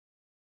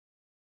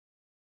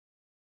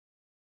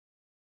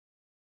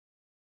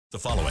The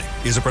following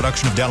is a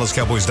production of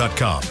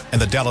DallasCowboys.com and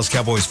the Dallas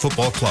Cowboys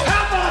Football Club.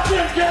 How about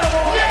them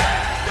Cowboys?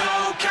 Yeah!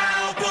 Go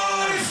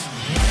Cowboys!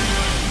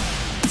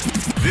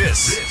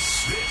 This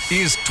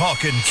is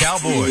Talkin'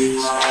 Cowboys.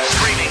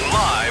 Streaming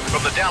live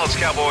from the Dallas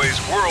Cowboys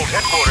World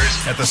Headquarters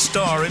at the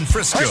Star in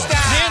Frisco.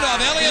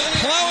 Handoff, Elliott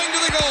plowing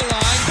to the goal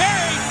line.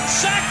 Barry,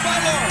 sacked by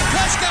Lawrence.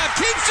 Prescott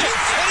keeps it,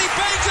 and he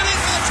bangs it in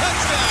for the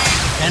touchdown.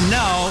 And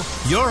now,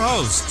 your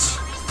hosts,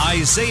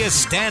 Isaiah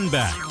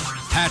Stanback,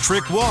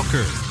 Patrick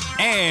Walker,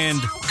 and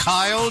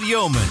Kyle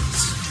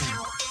Yeomans.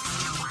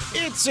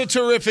 It's a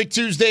terrific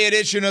Tuesday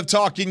edition of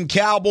Talking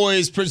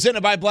Cowboys,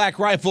 presented by Black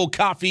Rifle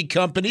Coffee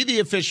Company, the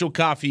official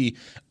coffee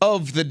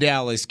of the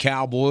Dallas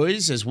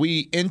Cowboys, as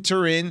we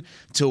enter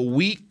into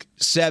Week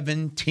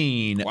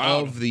 17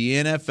 of the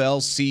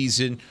NFL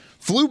season.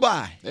 Flew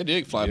by. They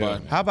did fly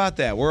by. How about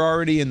that? We're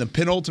already in the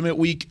penultimate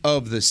week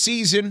of the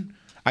season.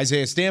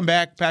 Isaiah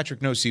Stanback,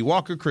 Patrick No-C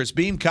Walker, Chris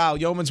Beam, Kyle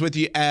Yeomans with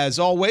you as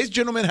always.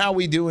 Gentlemen, how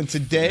we doing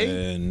today?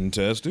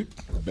 Fantastic.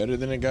 Better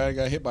than a guy who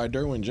got hit by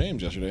Derwin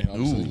James yesterday.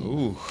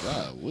 Ooh.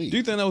 Golly. Do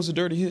you think that was a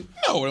dirty hit?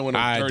 No, it wasn't a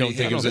I dirty don't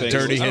think hit. it was a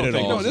dirty hit at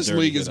all. No, this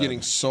league is getting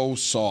either. so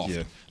soft.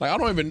 Yeah. Like,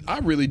 I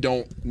really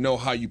don't know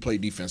how you play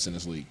defense in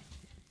this league.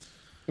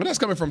 And that's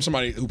coming from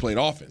somebody who played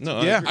offense. No,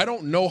 I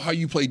don't know how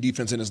you play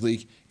defense in this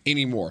league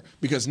anymore,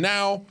 because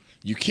now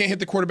you can't hit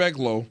the quarterback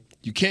low.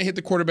 You can't hit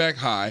the quarterback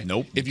high.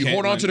 Nope. If you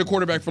hold on to the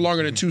quarterback for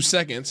longer than 2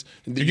 seconds,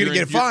 You're gonna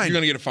get a fine. You're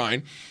going to get a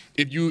fine.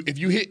 If you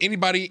hit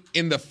anybody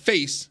in the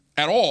face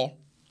at all,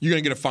 you're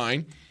going to get a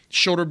fine.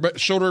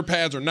 Shoulder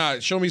pads or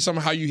not. Show me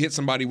how you hit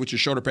somebody with your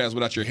shoulder pads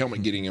without your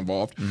helmet getting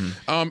involved.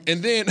 And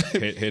then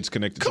Head's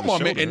connected. come to the on,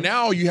 shoulder. man. And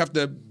now you have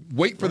to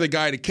wait for the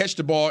guy to catch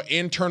the ball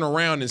and turn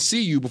around and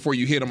see you before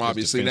you hit him.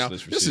 Obviously, now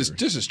defenseless this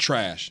receiver. is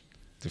trash.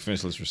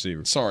 Defenseless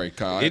receiver. Sorry,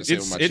 Kyle. I had to say it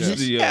with my chest.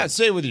 Yeah,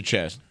 say it with your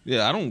chest.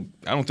 Yeah, I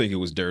don't think it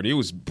was dirty. It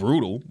was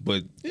brutal,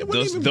 but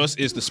thus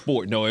is the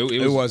sport. No,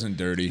 it wasn't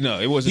dirty. No,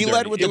 it wasn't. He dirty.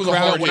 led with It the was a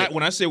crowd. hard hit.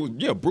 When I say it was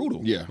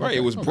brutal. Yeah, right. okay, It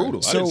was okay. brutal.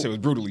 I So- didn't say it was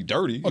brutally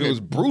dirty. Okay. It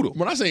was brutal.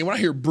 When I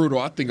hear brutal,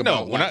 I think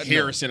about when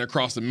Harrison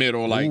across the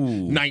middle, like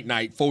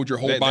night, fold your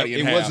whole body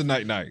in it half. was a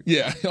night.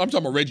 Yeah, I'm talking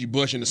about Reggie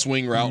Bush in the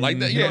swing route like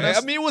that. You know, Yeah,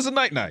 that's- I mean, it was a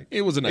night.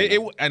 It was a night.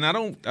 And I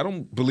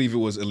don't believe it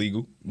was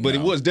illegal, but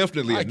it was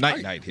definitely a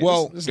night hit.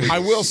 Well, This league I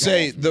is will soft,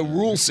 say man. the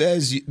rule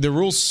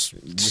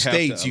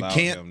states you allow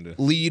can't him to-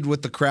 lead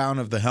with the crown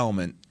of the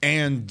helmet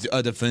and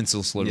a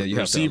defenseless Yeah, you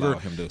have to receiver. allow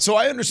him to So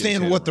I get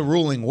understand his what head the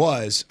ruling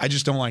was. I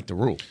just don't like the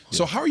rule.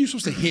 So how are you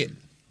supposed to hit?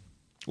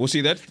 Well, see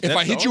that If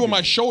I hit you on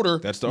my shoulder,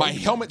 That's the my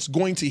argument. helmet's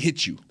going to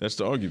hit you. That's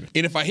the argument.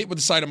 And if I hit with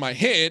the side of my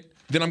head,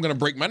 then I'm going to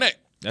break my neck.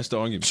 That's the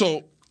argument.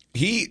 So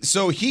He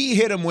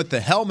hit him with the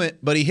helmet,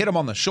 but he hit him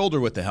on the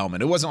shoulder with the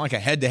helmet. It wasn't like a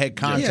head-to-head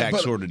contact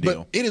sort of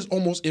deal. But it is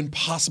almost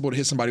impossible to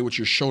hit somebody with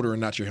your shoulder and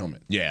not your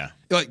helmet. Yeah,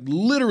 Like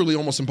literally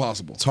almost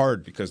impossible. it's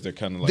hard. because they're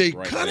kind of like They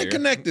right kind of there.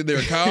 connected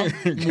there, Kyle.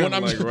 when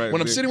I'm like right when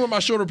I'm there. sitting with my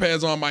shoulder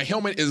pads on, my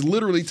helmet is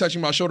literally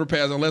touching my shoulder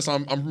pads unless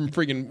I'm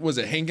freaking, was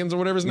it Hankins or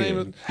whatever his name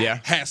is?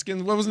 Yeah.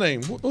 Haskins. What was his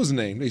name? What was his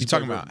name? You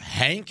talking about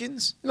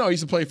Hankins? No, he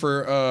used to play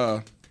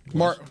for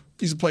Mark.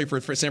 He used to play for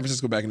San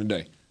Francisco back in the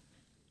day.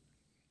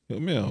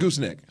 Help me out.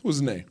 Gooseneck. What was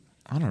his name?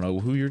 I don't know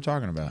who you're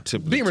talking about.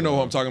 Tip of the Beamer know tongue.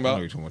 who I'm talking about. I know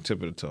you're talking about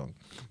tip of the tongue.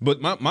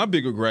 But my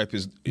bigger gripe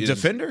is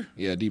Defender?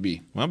 Yeah,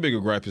 DB. My bigger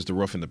gripe is the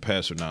roughing the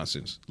passer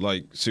nonsense.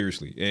 Like,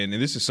 seriously. And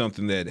this is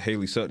something that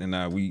Haley Sutton and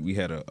I, we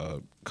had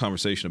a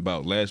conversation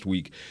about last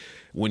week.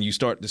 When you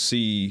start to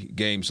see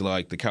games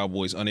like the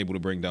Cowboys unable to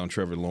bring down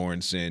Trevor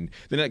Lawrence, and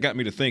then that got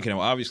me to thinking,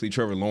 obviously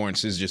Trevor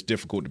Lawrence is just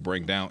difficult to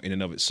bring down in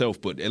and of itself,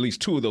 but at least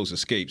two of those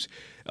escapes,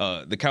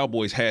 the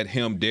Cowboys had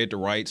him dead to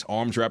rights,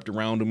 arms wrapped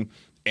around him.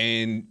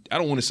 And I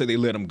don't want to say they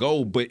let him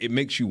go, but it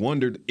makes you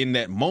wonder in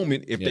that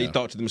moment if they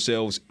thought to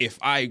themselves, if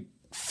I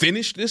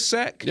finish this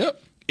sack,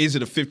 is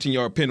it a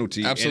 15-yard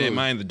penalty? Absolutely. And am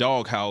I in the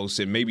doghouse?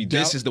 And maybe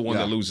this is the one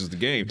that loses the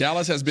game.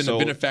 Dallas has been a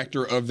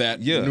benefactor of that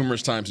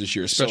numerous times this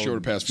year, especially over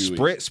the past few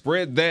weeks.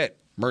 Spread that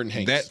Merton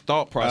Hanks. that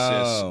thought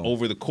process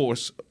over the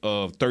course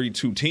of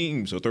 32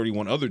 teams or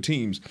 31 other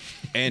teams.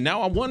 And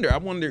now I wonder,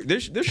 there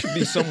should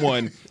be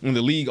someone in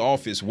the league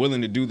office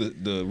willing to do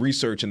the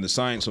research and the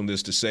science on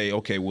this to say,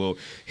 okay, well,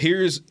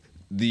 here's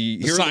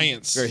the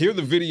science. Here are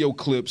the video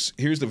clips.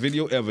 Here's the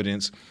video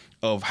evidence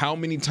of how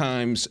many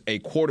times a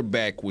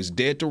quarterback was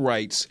dead to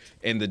rights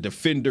and the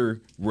defender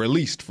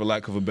released, for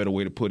lack of a better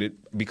way to put it,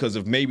 because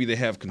of maybe they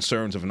have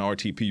concerns of an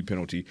RTP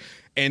penalty.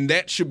 And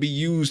that should be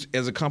used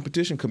as a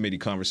competition committee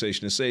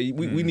conversation to say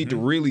we need to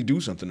really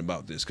do something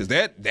about this, because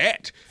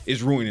that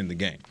is ruining the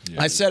game.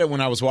 I said it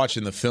when I was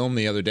watching the film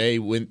the other day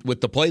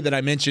with the play that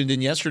I mentioned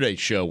in yesterday's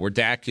show where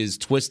Dak is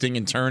twisting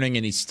and turning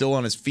and he's still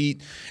on his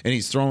feet and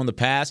he's throwing the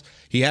pass.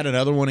 He had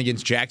another one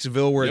against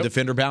Jacksonville where a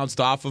defender bounced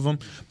off of him.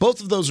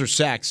 Both of those are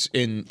sacks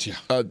in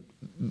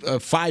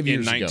 5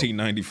 years in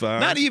 1995.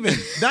 ago.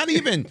 Not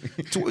even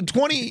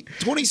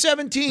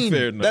 2017.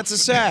 Fair enough. That's a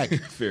sack.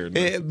 Fair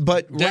enough.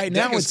 But right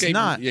now it's escaped,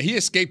 not. Yeah, he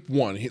escaped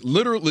one. He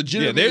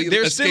legitimately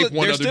there's escaped still-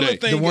 one there's other still a day.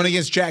 thing- The one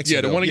against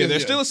Jacksonville. Yeah, the one Yeah, against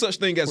there's still a such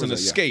thing as an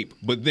escape.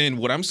 But then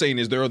what I'm saying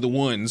is there are the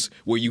ones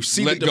where you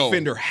see Let the go.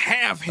 defender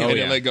have him, Oh,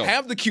 yeah. Let go.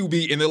 have the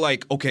QB, and they're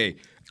like, okay.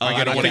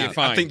 I don't wanna get I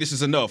fined. think this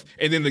is enough,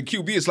 and then the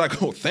QB is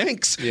like, "Oh,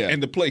 thanks," Yeah.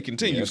 and the play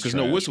continues that's because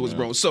no trash, whistle was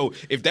blown. So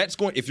if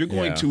you're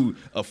going to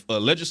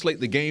legislate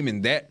the game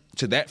in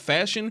that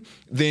fashion,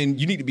 then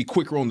you need to be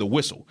quicker on the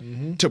whistle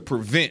to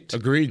prevent.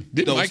 Agreed.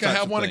 Didn't those Micah types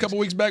have of one a things. couple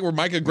weeks back where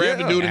Micah grabbed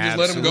Yeah, the dude and just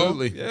let him go?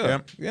 absolutely.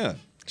 Yeah.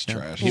 It's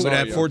trash. He would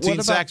have Sorry, 14 What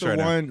about sacks the right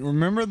now. one?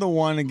 Remember the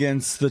one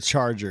against the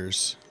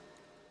Chargers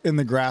in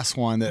the grass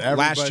one that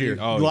everybody Last year.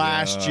 Oh,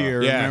 last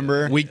year, Yeah.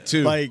 remember Week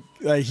 2. Like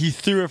he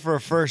threw it for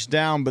a first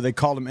down, but they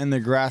called him in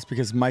the grass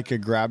because Micah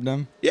grabbed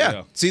him. Yeah.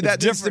 Yeah. See, that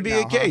It's needs to different be now,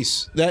 a huh?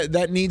 case.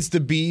 That needs to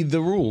be the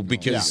rule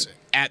because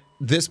at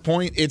this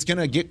point, it's going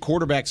to get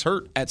quarterbacks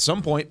hurt at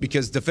some point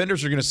because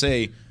defenders are going to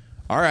say,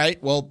 all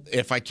right, well,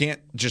 if I can't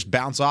just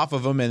bounce off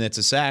of them and it's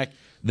a sack,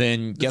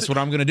 then guess what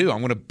I'm going to do? I'm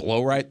going to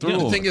blow right through The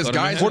them. thing is, Cut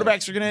him in guys, half.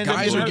 quarterbacks are going to end up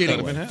guys are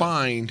getting getting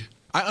fined.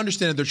 I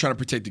understand that they're trying to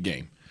protect the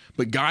game,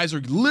 but guys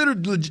are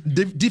literally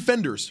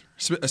defenders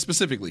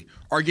specifically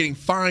are getting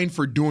fined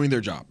for doing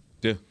their job.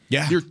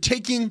 Yeah. You're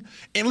taking,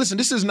 and listen,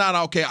 this is not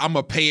okay. I'm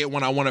gonna pay it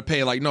when I want to pay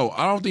it. Like, no,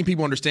 I don't think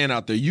people understand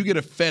out there. You get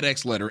a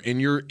FedEx letter in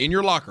your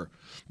locker.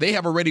 They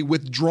have already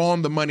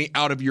withdrawn the money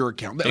out of your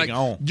account. Like,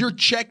 gone. your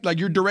check, like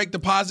your direct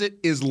deposit,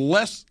 is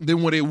less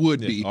than what it would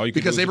be all you can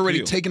because do is they've already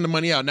appeal. taken the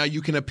money out. Now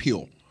you can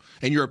appeal,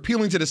 and you're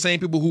appealing to the same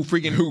people who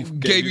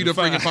gave you the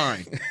freaking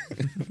fine.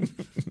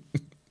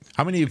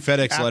 How many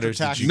FedEx After letters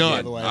did taxes, you by None.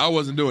 get? the way. I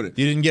wasn't doing it.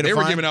 You didn't get a They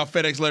were fine? giving out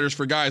FedEx letters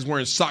for guys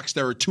wearing socks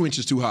that were 2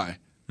 inches too high.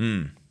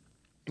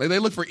 Like, they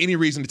look for any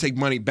reason to take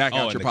money back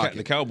out and your the pocket.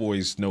 the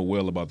Cowboys know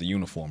well about the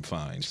uniform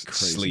fines,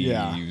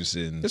 sleeves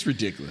and It's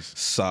ridiculous.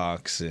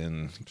 socks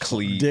and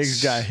cleats.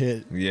 Diggs got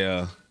hit.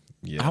 Yeah.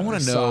 I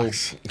want to know.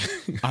 Sucks.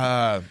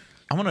 I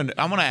want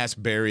to ask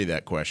Barry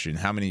that question.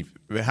 How many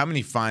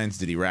fines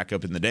did he rack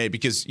up in the day?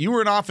 Because you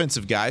were an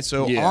offensive guy,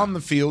 so Yeah. on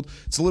the field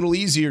it's a little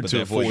easier But to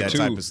that avoid that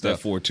type of That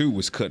stuff. 4-2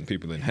 was cutting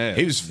people in half.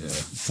 He was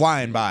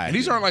flying by. And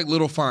these aren't like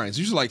little fines.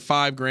 These are like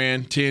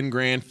 $5,000,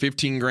 $10,000,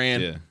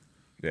 $15,000. yeah.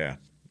 yeah.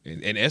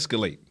 And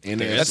escalate. And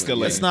They that's-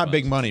 escalate. That's not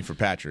big money for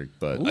Patrick,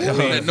 but Ooh, I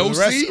mean, no for the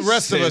rest, C's?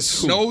 rest of us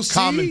Says who? No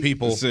common C?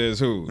 people. Says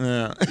who?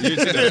 Yeah. You're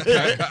sitting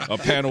at a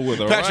panel with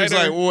a Patrick's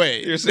writer. like,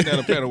 wait. You're sitting at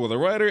a panel with a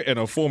writer and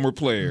a former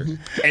player.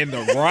 And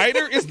the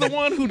writer is the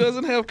one who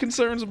doesn't have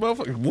concerns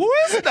about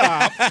what?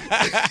 Stop.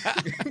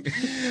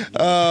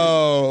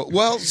 Oh,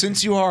 well,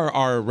 since you are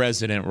our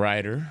resident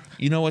writer,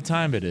 you know what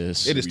time it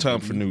is. It is time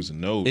for news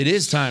and notes. It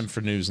is time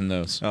for news and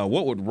those.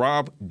 What would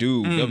Rob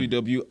do?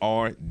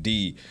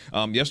 WWRD.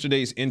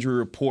 Yesterday's injury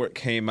report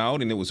came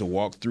out, and it was a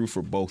walkthrough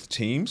for both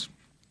teams.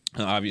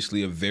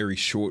 Obviously, a very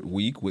short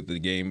week with the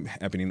game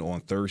happening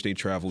on Thursday.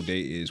 Travel day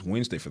is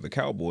Wednesday for the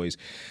Cowboys.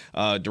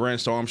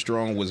 Durant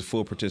Armstrong was a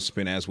full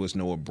participant, as was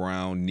Noah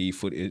Brown, knee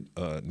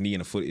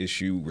and a foot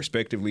issue,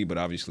 respectively, but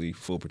obviously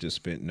full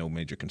participant, no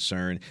major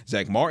concern.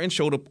 Zach Martin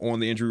showed up on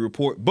the injury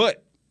report,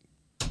 but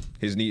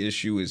his knee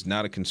issue is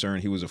not a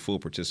concern. He was a full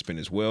participant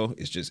as well.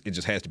 It just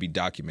has to be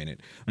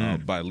documented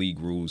by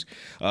league rules.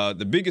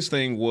 The biggest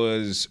thing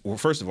was, well,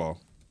 first of all,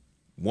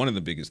 one of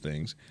the biggest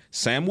things,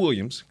 Sam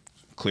Williams,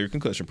 clear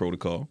concussion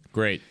protocol.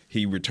 Great.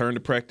 He returned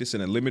to practice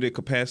in a limited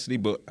capacity,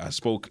 but I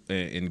spoke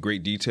in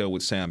great detail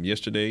with Sam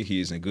yesterday. He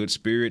is in good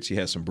spirits. He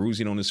has some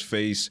bruising on his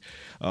face,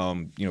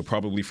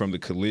 probably from the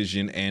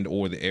collision and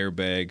or the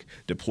airbag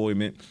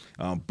deployment,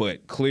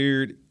 but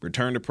cleared,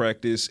 returned to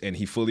practice, and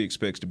he fully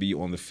expects to be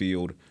on the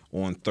field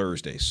on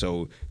Thursday.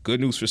 So good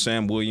news for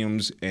Sam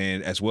Williams,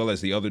 and as well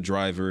as the other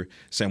driver.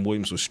 Sam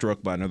Williams was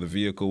struck by another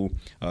vehicle.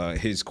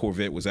 His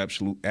Corvette was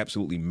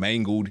absolutely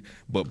mangled,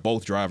 but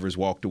both drivers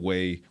walked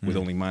away with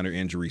only minor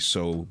injuries,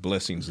 so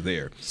blessings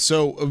there.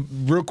 So,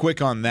 real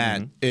quick on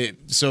that.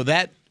 So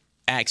that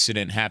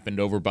accident happened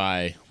over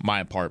by my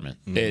apartment.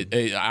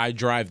 I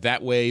drive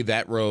that way,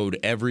 that road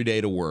every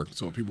day to work.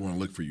 So if people want to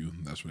look for you,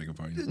 that's where they can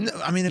find you. No,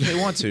 I mean, if they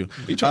want to,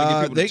 You trying to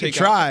get people to they can take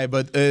try.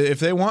 But if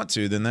they want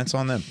to, then that's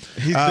on them.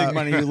 He's big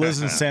money. He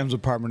lives in Sam's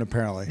apartment,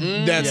 apparently.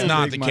 That's Yeah,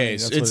 not big the money.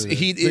 case. That's what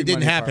it is. It Big didn't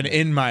money happen apartment.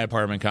 in my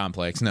apartment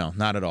complex. No,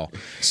 not at all.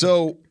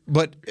 So,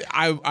 but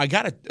I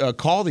got a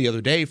call the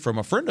other day from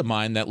a friend of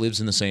mine that lives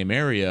in the same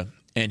area,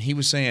 and he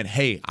was saying,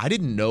 "Hey, I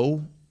didn't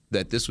know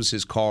that this was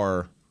his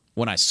car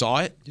when I saw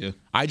it. Yeah.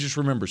 I just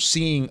remember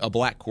seeing a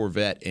black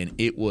Corvette, and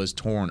it was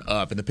torn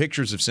up. And the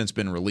pictures have since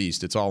been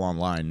released. It's all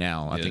online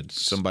now. I think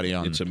somebody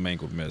on It's a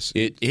mangled mess.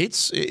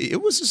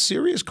 it was a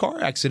serious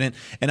car accident,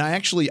 and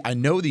I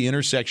know the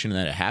intersection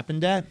that it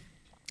happened at.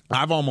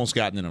 I've almost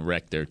gotten in a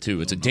wreck there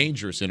too. It's a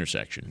dangerous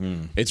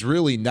intersection. It's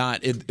really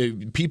not.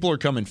 People are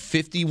coming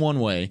 50 one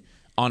way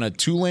on a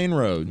 2-lane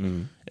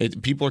road,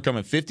 People are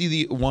coming 50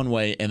 the one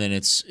way, and then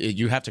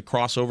you have to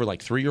cross over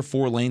like 3 or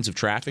 4 lanes of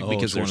traffic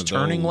because there's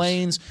turning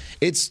lanes.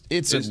 It's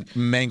a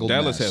mangled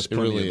Dallas mess. has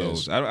plenty really of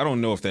those. I don't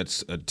know if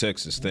that's a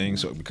Texas thing,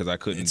 because I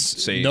couldn't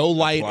say no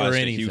light or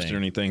anything. Houston or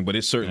anything, but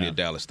it's certainly a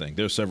Dallas thing.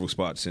 There's several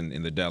spots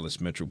in the Dallas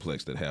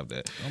Metroplex that have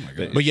that. Oh my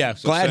God! But yeah,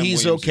 so glad Sam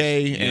he's Williams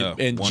okay,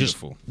 and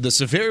just wonderful. the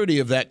severity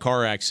of that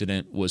car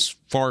accident was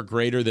far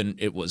greater than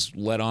it was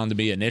led on to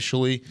be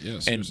initially. Yeah,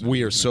 and seriously.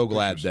 we are so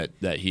glad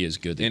that he is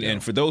good to go.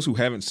 And for those who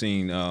haven't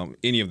seen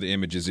any of the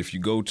images, if you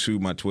go to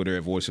my Twitter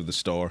at Voice of the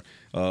Star,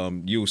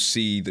 you'll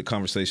see the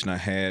conversation I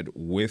had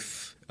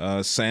with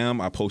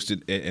Sam. I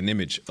posted an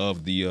image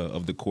of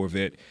the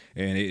Corvette,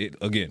 and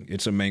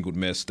it's a mangled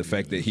mess. The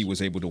fact that he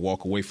was able to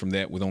walk away from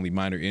that with only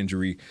minor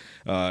injury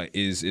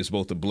is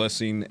both a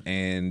blessing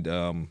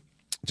and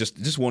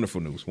just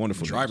wonderful news.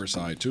 Wonderful Driver's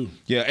side too.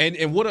 Yeah,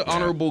 and what an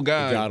honorable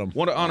guy. got him.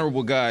 What an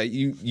honorable guy.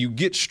 You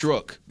get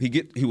struck.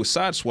 He was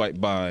sideswiped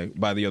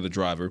by the other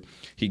driver.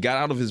 He got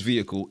out of his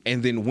vehicle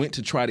and then went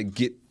to try to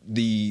get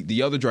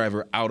the other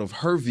driver out of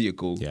her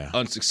vehicle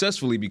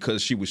unsuccessfully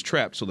because she was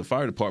trapped. So the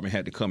fire department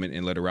had to come in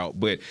and let her out.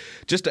 But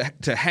just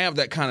to have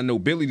that kind of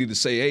nobility to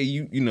say, hey,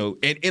 you know,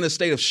 and in a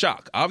state of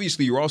shock.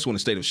 Obviously, you're also in a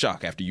state of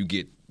shock after you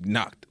get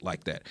knocked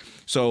like that.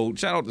 So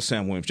shout out to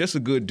Sam Williams, just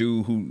a good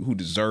dude who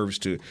deserves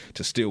to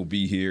still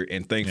be here,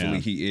 and thankfully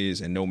he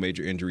is, and no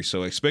major injury.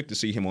 So expect to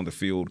see him on the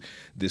field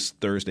this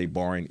Thursday,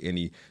 barring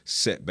any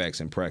setbacks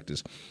in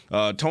practice.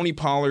 Tony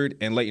Pollard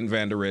and Leighton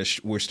Vander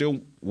Esch, we're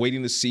still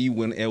waiting to see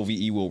when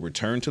LVE will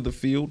return to the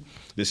field.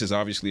 This is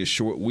obviously a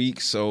short week,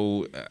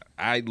 so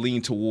I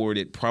lean toward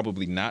it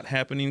probably not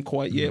happening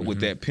quite yet with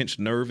that pinched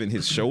nerve in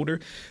his shoulder.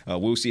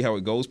 We'll see how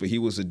it goes, but he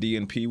was a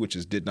DNP, which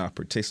did not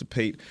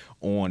participate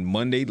on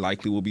Monday.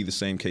 Likely will be the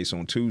same case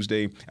on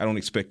Tuesday. I don't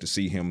expect to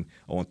see him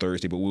on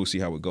Thursday, but we'll see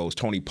how it goes.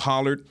 Tony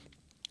Pollard,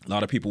 a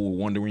lot of people were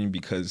wondering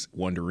because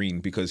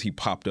he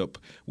popped up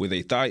with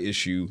a thigh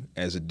issue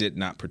as it did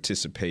not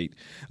participate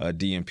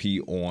DNP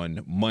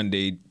on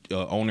Monday.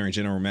 Owner and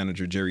general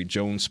manager Jerry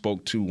Jones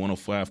spoke to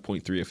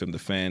 105.3 FM The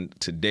Fan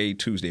today,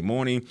 Tuesday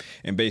morning,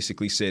 and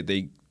basically said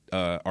they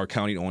are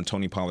counting on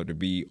Tony Pollard to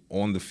be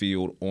on the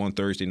field on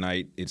Thursday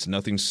night. It's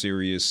nothing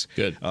serious.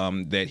 Good.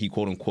 That he,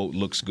 quote unquote,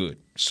 looks good.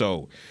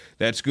 So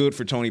that's good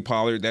for Tony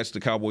Pollard. That's the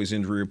Cowboys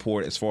injury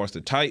report. As far as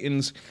the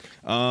Titans,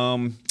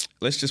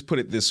 let's just put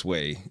it this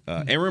way.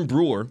 Aaron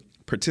Brewer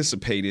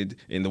participated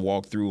in the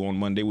walkthrough on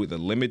Monday with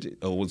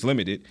was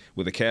limited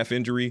with a calf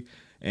injury,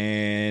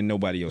 and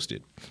nobody else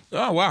did.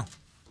 Oh, wow.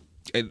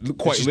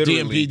 Quite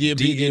literally,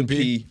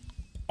 DNP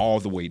all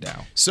the way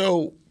down.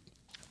 So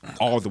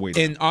all the way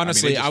down. And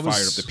honestly, I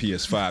fired up the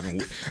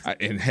PS5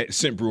 and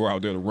sent Brewer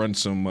out there to run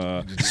some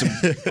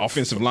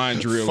offensive line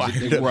drills. Right,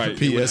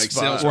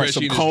 PS5. Right,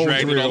 some some cone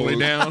dragged it all the way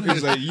down.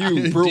 He's like,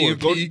 you, Brewer,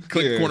 go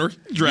click corner,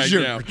 drag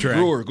down.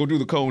 Brewer, go do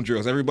the cone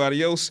drills.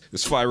 Everybody else,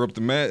 let's fire up the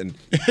mat. And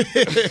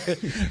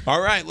all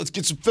right, let's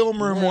get some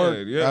film room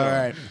work. Yeah. All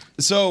right.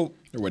 So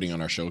They're waiting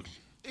on our show.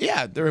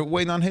 yeah, they're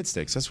waiting on hit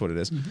sticks. That's what it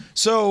is.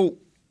 So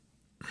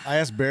I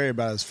asked Barry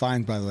about his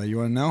fines, by the way. You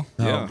want to know?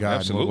 Yeah, oh God,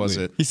 absolutely. what was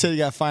it? He said he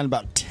got fined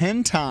about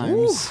 10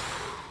 times.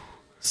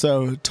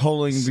 So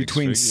totaling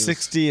between figures.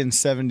 60 and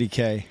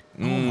 70K.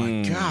 Oh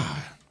my God,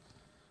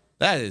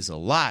 that is a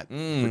lot For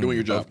doing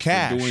your job. of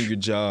cash. doing your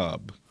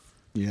job.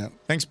 Yeah.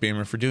 Thanks,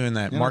 Beamer, for doing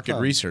that Yeah, no market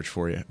problem. research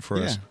for us.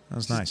 Yeah. That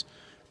was nice.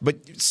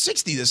 But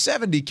 60 to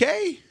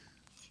 70K,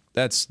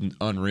 that's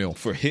unreal.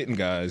 For hitting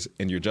guys,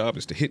 and your job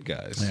is to hit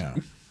guys. Yeah.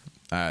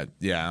 I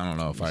don't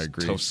know if I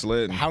agree. Tough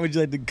sledding. How would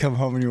you like to come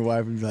home and your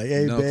wife and be like,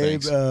 hey, No,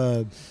 babe,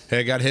 thanks. Hey,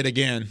 I got hit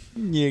again.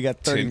 you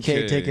got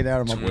 30K taken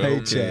out of my 12K,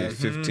 paycheck.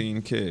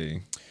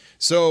 15K.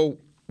 So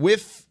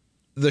with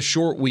the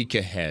short week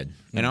ahead,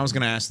 and I was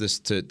going to ask this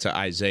to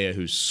Isaiah,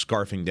 who's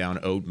scarfing down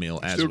oatmeal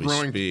as Still we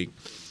growing. speak.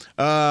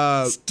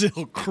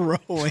 Still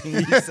growing,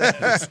 he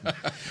says.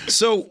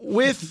 So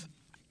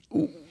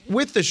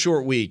with the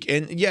short week,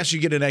 and yes, you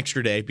get an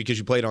extra day because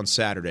you played on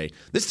Saturday.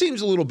 This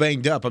team's a little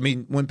banged up. I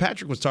mean, when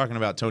Patrick was talking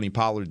about Tony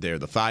Pollard there,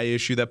 the thigh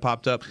issue that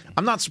popped up,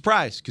 I'm not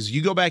surprised because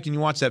you go back and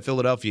you watch that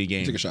Philadelphia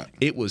game. Take a shot.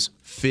 It was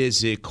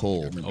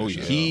physical. Oh,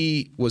 yeah.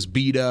 He was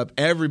beat up.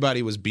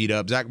 Everybody was beat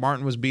up. Zach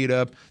Martin was beat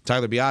up.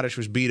 Tyler Biotish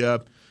was beat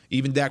up.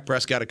 Even Dak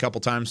Prescott a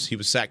couple times. He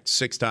was sacked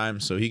 6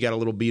 times, so he got a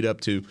little beat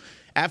up too.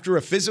 After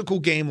a physical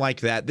game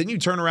like that, then you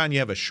turn around and you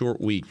have a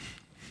short week.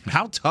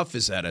 How tough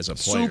is that as a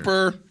player?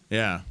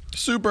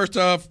 Super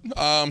tough.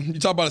 You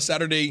talk about a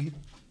Saturday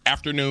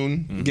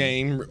afternoon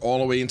game all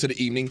the way into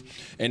the evening,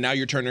 and now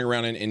you're turning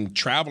around and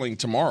traveling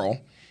tomorrow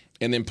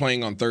and then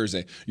playing on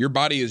Thursday. Your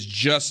body is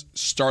just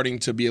starting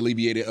to be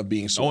alleviated of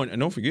being sore. Oh, and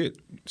don't forget,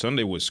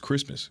 Sunday was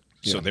Christmas.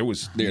 So Yeah. there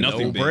was There's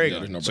nothing no being break.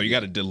 done. There's no So break. you got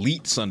to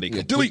delete Sunday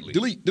completely.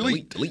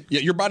 Delete. Yeah,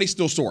 your body's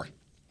still sore.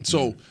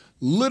 So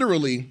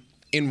literally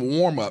in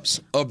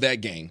warm-ups of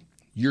that game,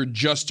 you're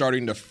just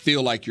starting to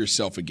feel like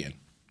yourself again.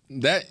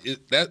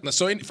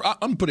 So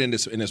I'm putting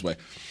it in this way.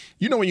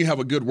 You know when you have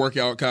a good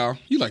workout, Kyle,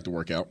 you like to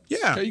work out.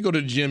 Yeah. Okay, you go to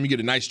the gym, you get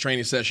a nice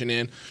training session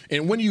in,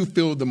 and when do you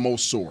feel the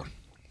most sore?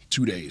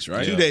 2 days,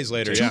 right? 2 days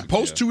later, yeah.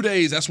 Post 2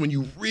 days, that's when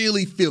you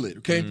really feel it,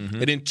 okay?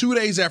 And then 2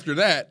 days after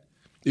that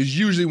is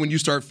usually when you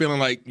start feeling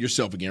like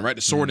yourself again, right?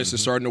 The soreness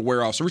is starting to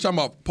wear off. So we're talking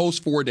about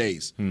post 4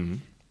 days.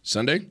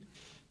 Sunday,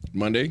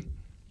 Monday,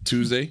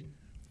 Tuesday,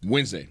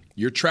 Wednesday.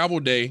 Your travel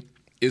day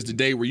is the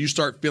day where you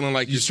start feeling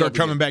like you start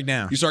coming back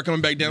down. You start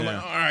coming back down. Yeah.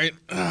 Like,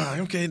 all right,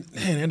 okay,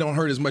 man, it don't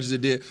hurt as much as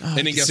it did.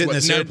 And then guess sit in what?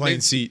 this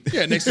airplane seat.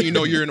 Yeah, next thing you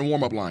know, you're in the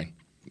warm-up line.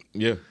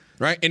 Yeah.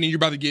 Right? And then you're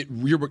about to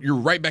you're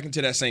right back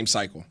into that same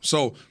cycle.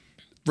 So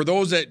for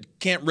those that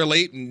can't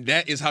relate,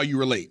 that is how you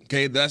relate.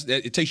 Okay,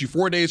 it takes you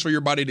 4 days for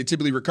your body to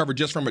typically recover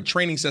just from a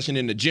training session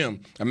in the gym.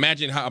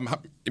 Imagine how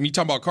you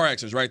talk about car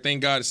accidents, right?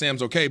 Thank God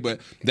Sam's okay,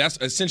 but that's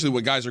essentially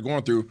what guys are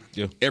going through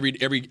every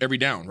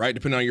down, right?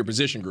 Depending on your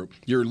position group,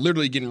 you're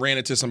literally getting ran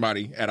into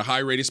somebody at a high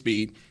rate of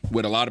speed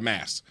with a lot of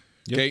mass.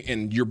 Okay,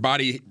 and your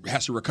body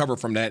has to recover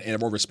from that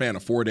over a span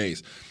of 4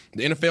 days.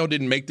 The NFL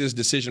didn't make this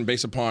decision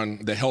based upon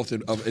the health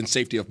and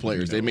safety of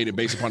players. They made it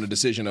based upon the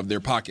decision of their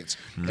pockets,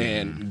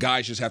 and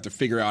guys just have to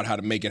figure out how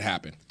to make it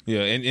happen. Yeah,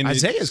 and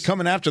Isaiah's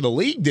coming after the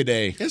league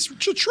today. It's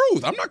the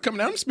truth. I'm not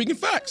coming out. I'm speaking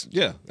facts.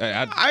 Yeah,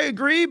 I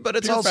agree, but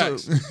it's Pure also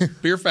facts.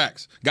 Pure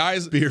facts,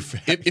 guys. Pure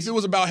facts. If it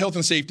was about health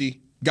and safety,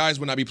 guys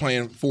would not be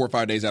playing 4 or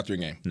 5 days after a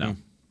game. No.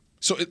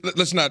 So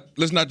let's not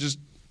just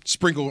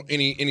sprinkle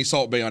any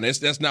Salt Bay on this.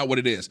 That's not what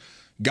it is.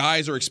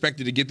 Guys are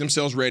expected to get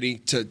themselves ready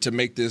to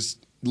make this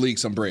league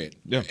some bread.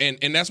 Yeah.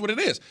 And that's what it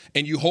is.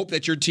 And you hope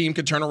that your team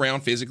can turn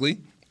around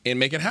physically and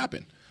make it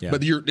happen. Yeah.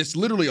 But it's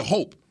literally a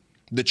hope.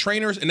 The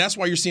trainers, and that's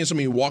why you're seeing so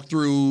many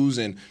walkthroughs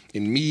and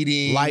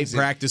meetings. Light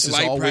practices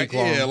all week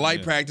long. Yeah,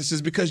 light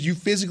practices because you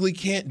physically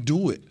can't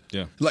do it.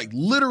 Yeah. Like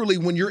literally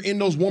when you're in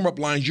those warm-up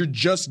lines, you're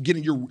just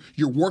getting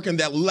you're working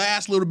that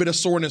last little bit of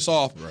soreness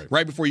off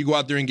right before you go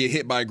out there and get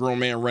hit by a grown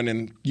man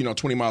running,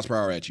 20 miles per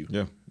hour at you.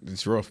 Yeah,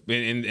 it's rough.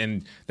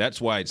 And that's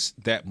why it's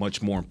that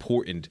much more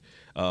important,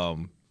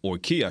 or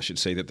key, I should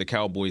say, that the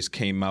Cowboys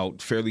came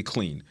out fairly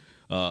clean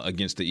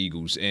against the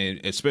Eagles, and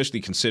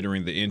especially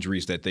considering the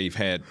injuries that they've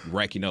had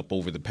racking up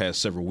over the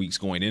past several weeks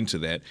going into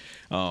that.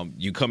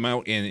 You come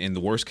out, and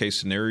the worst-case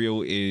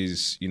scenario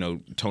is,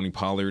 Tony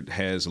Pollard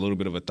has a little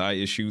bit of a thigh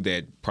issue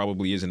that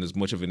probably isn't as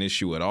much of an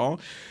issue at all.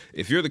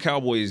 If you're the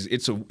Cowboys,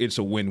 it's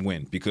a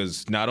win-win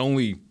because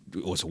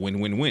it's a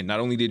win-win-win. Not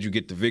only did you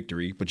get the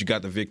victory, but you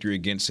got the victory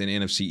against an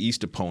NFC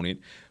East opponent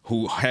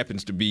who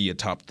happens to be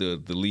atop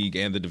the league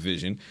and the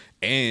division,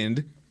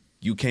 and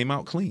you came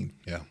out clean.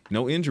 Yeah.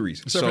 No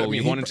injuries. So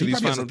you went into these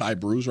final. final. A thigh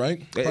bruise,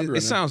 right?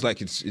 It sounds like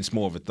it's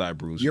more of a thigh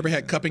bruise. You ever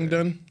had cupping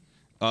done?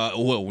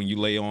 Well, when you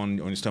lay on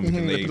your stomach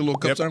and They they put the little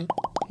cups on.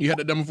 You had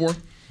that done before?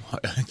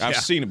 I've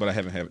seen it, but I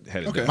haven't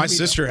had it. Okay. done. My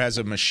sister has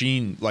a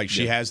machine, like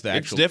she has the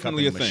actual It's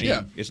definitely a cupping thing.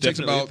 machine. Yeah. It's It takes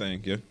definitely about- a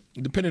thing. Yeah.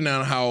 Depending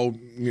on how,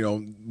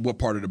 what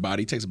part of the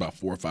body, it takes about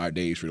 4 or 5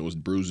 days for those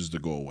bruises to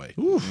go away.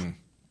 Talking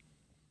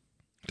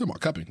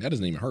about cupping, that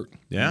doesn't even hurt.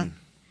 Yeah.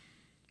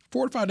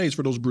 4 to 5 days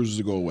for those bruises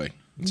to go away.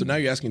 So now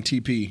you're asking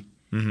TP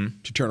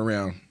to turn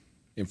around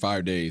in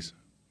 5 days.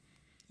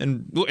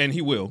 And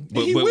he will.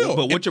 But, He will.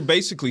 But what you're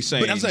basically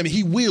saying. But I'm saying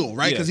he will,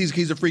 right? Because Yeah.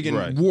 he's a freaking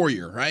Right.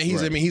 warrior, right?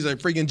 He's a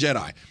freaking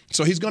Jedi.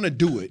 So he's going to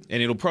do it.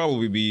 And it'll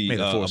probably be May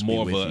the force be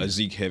more of with you. a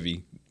Zeke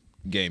heavy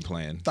game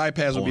plan. Thigh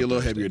pads will be a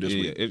little heavier this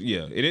week.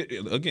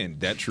 Again,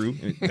 that's true.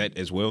 That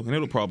as well. And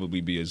it'll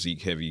probably be a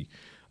Zeke heavy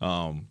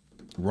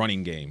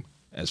running game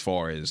as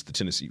far as the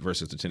Tennessee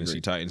versus the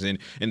Tennessee Titans. And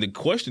the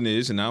question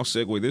is, and I'll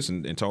segue this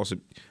and toss it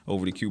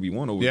over to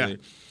QB1 over there.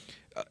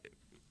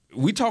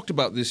 We talked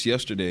about this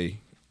yesterday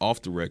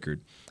off the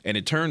record, and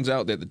it turns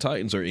out that the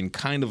Titans are in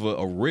kind of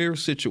a rare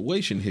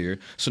situation here.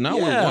 So now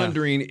we're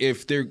wondering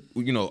if they're,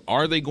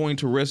 are they going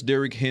to rest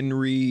Derrick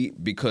Henry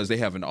because they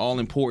have an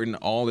all-important,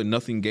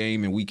 all-or-nothing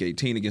game in Week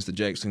 18 against the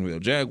Jacksonville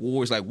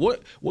Jaguars? Like,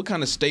 what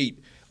kind of state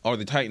are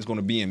the Titans going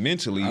to be in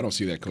mentally? I don't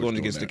see that coach going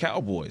doing against that. the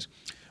Cowboys.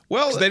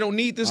 Well, They don't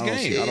need this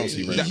game. I don't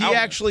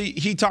see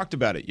He talked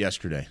about it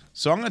yesterday.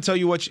 So I'm going to tell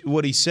you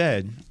what he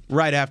said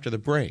right after the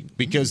break,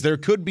 because there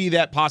could be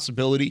that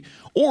possibility,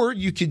 or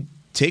you could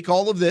take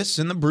all of this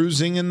and the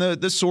bruising and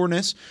the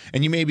soreness,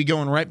 and you may be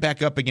going right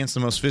back up against the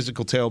most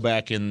physical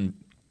tailback in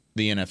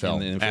the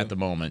NFL at the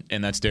moment,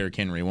 and that's Derrick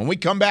Henry. When we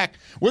come back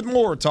with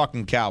more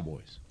Talking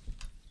Cowboys.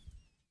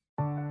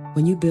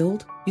 When you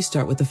build, you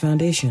start with the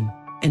foundation.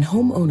 And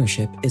home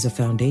ownership is a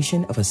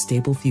foundation of a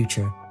stable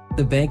future.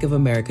 The Bank of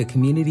America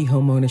Community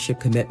Home Ownership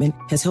Commitment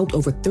has helped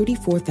over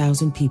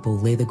 34,000 people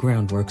lay the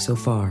groundwork so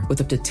far, with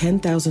up to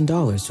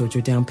 $10,000 towards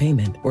your down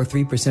payment or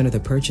 3% of the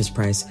purchase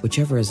price,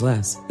 whichever is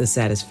less. The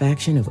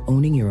satisfaction of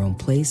owning your own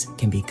place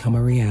can become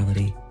a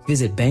reality.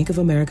 Visit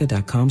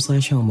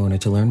bankofamerica.com/homeowner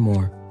to learn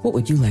more. What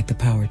would you like the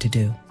power to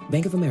do?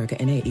 Bank of America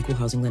N.A. Equal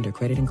Housing Lender.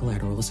 Credit and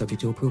collateral is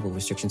subject to approval.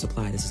 Restrictions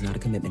apply. This is not a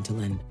commitment to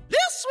lend.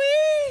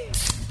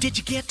 Did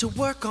you get to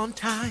work on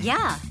time?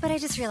 Yeah, but I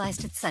just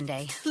realized it's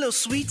Sunday. Little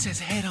Sweet says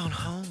head on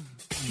home.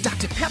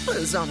 Dr.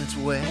 Pepper's on its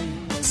way.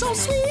 So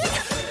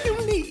sweet,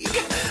 unique.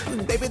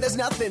 Baby, there's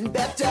nothing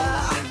better.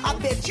 I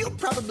bet you've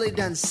probably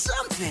done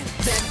something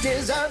that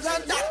deserves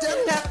a Dr.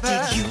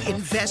 Pepper. Did you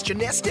invest your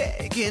nest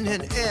egg in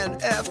an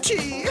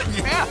NFT?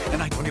 Yeah,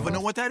 and I don't even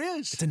know what that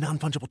is. It's a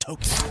non-fungible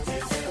token.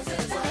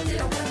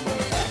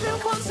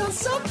 Everyone's done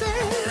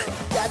something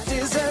that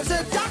deserves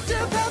a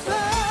Dr. Pepper.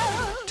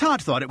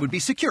 Todd thought it would be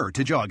secure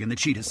to jog in the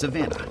cheetah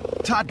savanna.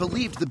 Todd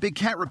believed the big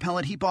cat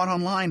repellent he bought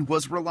online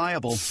was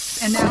reliable.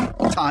 And now,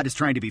 Todd is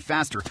trying to be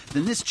faster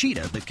than this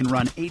cheetah that can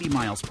run 80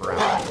 miles per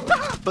hour.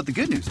 But the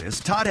good news is,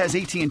 Todd has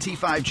AT&T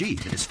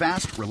 5G that is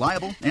fast,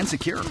 reliable, and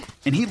secure.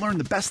 And he learned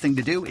the best thing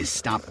to do is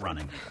stop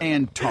running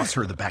and toss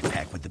her the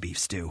backpack with the beef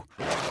stew.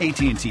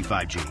 AT&T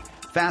 5G.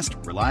 Fast,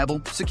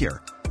 reliable,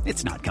 secure.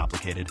 It's not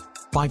complicated.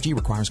 5G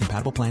requires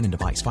compatible plan and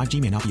device.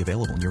 5G may not be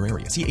available in your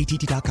area. See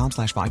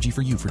att.com/5G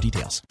for you for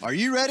details. Are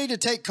you ready to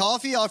take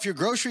coffee off your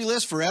grocery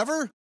list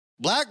forever?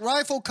 Black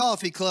Rifle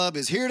Coffee Club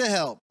is here to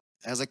help.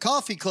 As a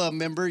coffee club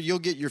member, you'll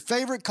get your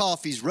favorite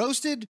coffees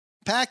roasted,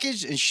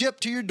 packaged, and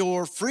shipped to your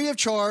door free of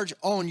charge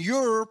on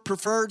your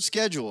preferred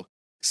schedule.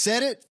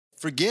 Set it,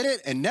 forget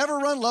it, and never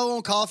run low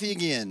on coffee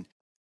again.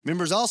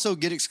 Members also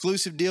get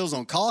exclusive deals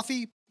on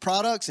coffee,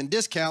 products, and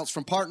discounts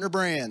from partner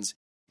brands.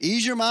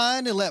 Ease your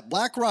mind and let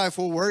Black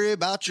Rifle worry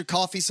about your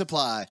coffee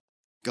supply.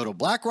 Go to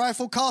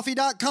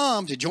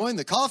blackriflecoffee.com to join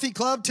the coffee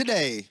club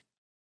today.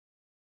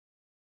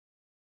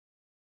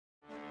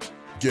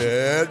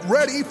 Get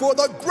ready for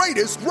the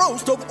greatest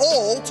roast of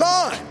all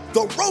time,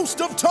 the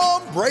Roast of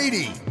Tom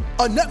Brady,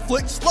 a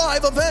Netflix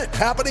live event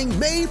happening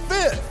May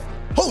 5th.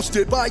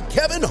 Hosted by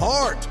Kevin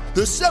Hart,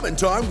 the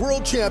 7-time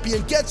world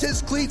champion gets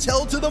his cleats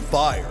held to the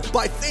fire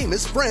by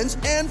famous friends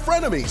and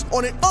frenemies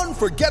on an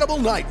unforgettable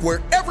night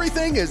where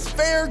everything is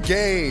fair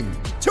game.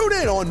 Tune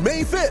in on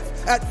May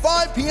 5th at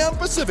 5 p.m.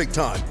 Pacific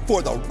time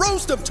for the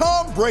Roast of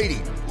Tom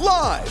Brady,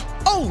 live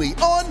only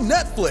on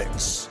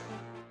Netflix.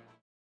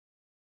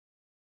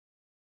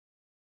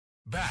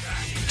 Back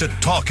to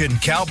Talking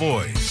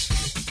Cowboys.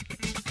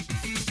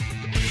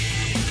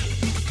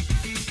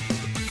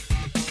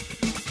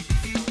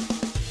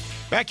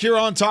 Back here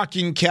on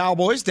Talking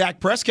Cowboys,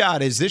 Dak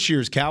Prescott is this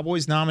year's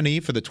Cowboys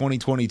nominee for the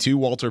 2022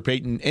 Walter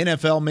Payton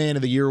NFL Man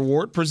of the Year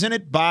Award,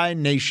 presented by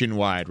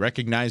Nationwide,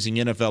 recognizing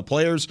NFL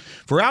players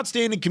for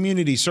outstanding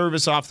community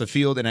service off the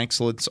field and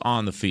excellence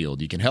on the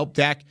field. You can help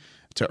Dak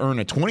to earn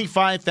a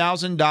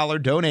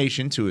 $25,000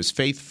 donation to his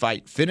Faith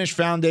Fight Finish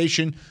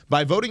Foundation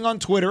by voting on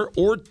Twitter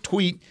or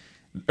retweet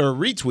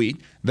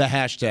the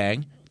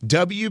hashtag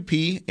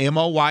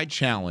WPMOY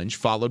Challenge,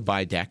 followed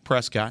by Dak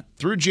Prescott,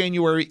 through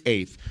January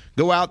 8th.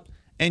 Go out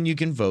and you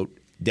can vote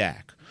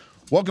Dak.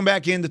 Welcome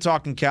back into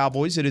Talking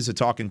Cowboys. It is a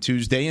Talking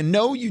Tuesday. And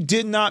no, you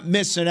did not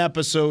miss an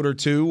episode or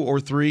 2 or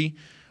 3.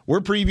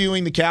 We're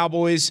previewing the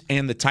Cowboys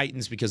and the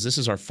Titans because this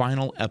is our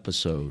final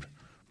episode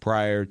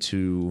prior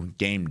to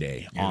game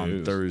day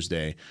on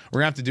Thursday.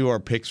 We're going to have to do our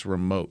picks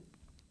remote.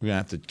 We're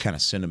going to have to kind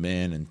of send them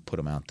in and put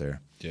them out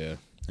there. Yeah.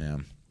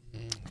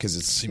 Because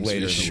it's Seems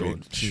later very in the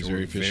week. Seems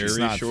very fishy. It's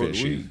not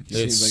fishy.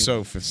 It's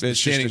so fishy.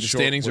 The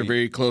standings are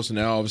very close, and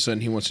now all of a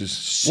sudden he wants to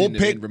send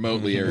it in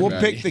remotely. Everybody.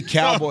 We'll pick the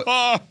Cowboys.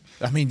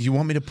 I mean, you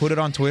want me to put it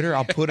on Twitter?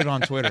 I'll put it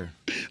on Twitter.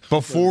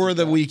 Before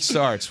the week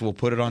starts, we'll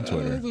put it on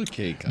Twitter.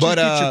 Okay, but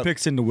get your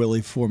picks into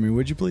Willie for me,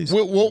 would you please?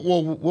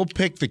 We'll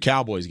pick the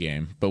Cowboys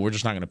game, but we're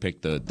just not going to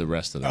pick the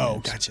rest of the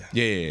games. Gotcha.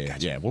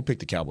 Yeah. We'll pick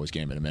the Cowboys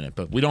game in a minute,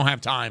 but we don't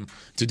have time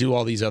to do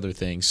all these other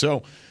things.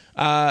 So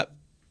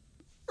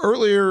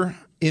earlier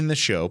in the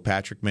show,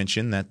 Patrick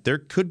mentioned that there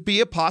could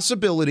be a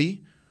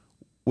possibility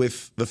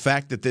with the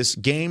fact that this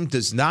game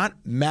does not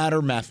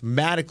matter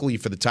mathematically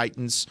for the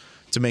Titans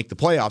to make the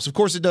playoffs. Of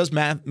course, it does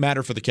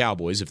matter for the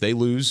Cowboys. If they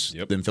lose,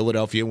 then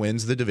Philadelphia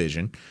wins the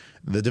division.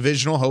 The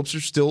divisional hopes are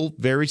still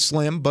very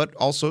slim, but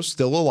also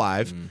still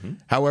alive. Mm-hmm.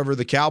 However,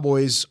 the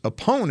Cowboys'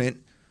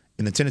 opponent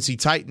in the Tennessee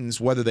Titans,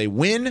 whether they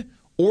win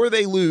or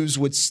they lose,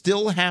 would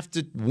still have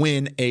to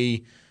win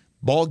a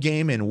ball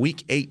game in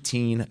Week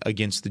 18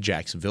 against the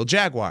Jacksonville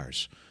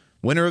Jaguars.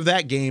 Winner of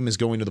that game is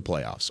going to the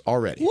playoffs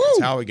already. Woo! That's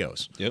how it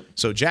goes. Yep.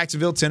 So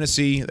Jacksonville,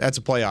 Tennessee, that's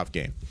a playoff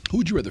game. Who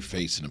would you rather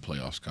face in the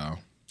playoffs, Kyle?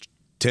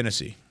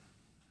 Tennessee.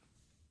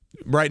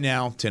 Right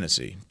now,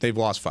 Tennessee. They've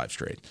lost 5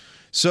 straight.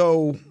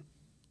 So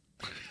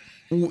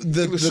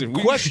the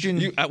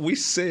question... we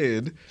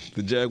said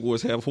the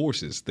Jaguars have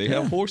horses. They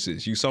have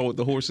horses. You saw what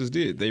the horses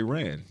did. They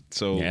ran.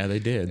 So yeah, they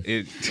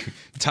did.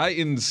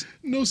 Titans...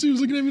 No, she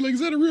was looking at me like, is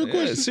that a real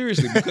question?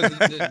 Seriously, because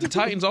the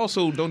Titans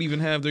also don't even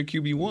have their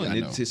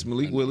QB1. Yeah, it's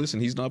Malik Willis,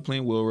 and he's not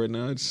playing well right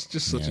now. It's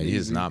just such he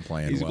is not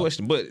playing easy well.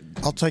 question. But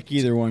I'll take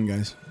either one,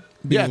 guys.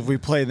 Because if we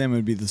play them, it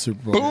would be the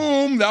Super Bowl.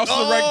 Boom! That was the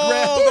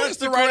right That's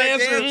the right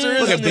answer.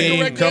 Look at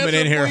Beam coming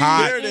in here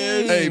hot. There it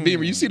is. Hey,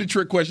 Beamer, you see the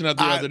trick question out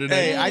there the other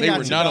day? Hey, they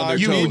were not on their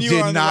toes. You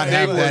did not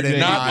have that in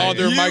mind. Not on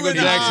their Michael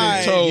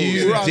Jackson toes.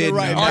 You did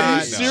not. Are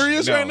you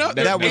serious right now?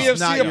 That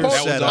was not your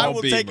setup. I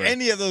will take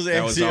any of those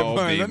AFC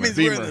opponents. That means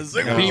we're in the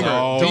Super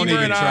Bowl. Beamer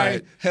and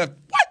I have...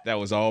 What? That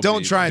was all. Don't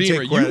Beamer. try and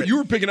Beamer, take credit. you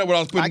were picking up what I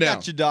was putting down. I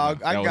got you,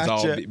 dog. I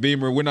got you.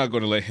 Beamer, we're not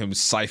going to let him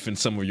siphon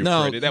some of your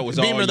No, credit. That was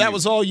Beamer, all you. that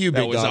was all you, That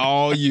big was dog.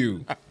 all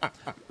you.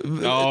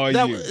 All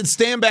you.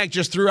 Stanback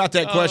just threw out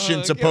that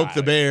question to poke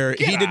the bear.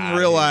 He didn't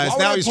realize. Why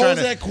now would he's I trying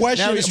pose to that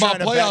question now he's about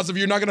trying to playoffs if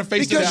you're not going to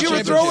face because the you were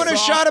championship? throwing a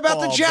shot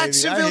about the Softball,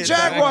 Jacksonville baby. I hit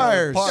that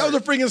Jaguars. hard. That was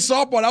a freaking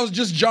softball. That was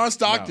just John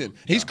Stockton.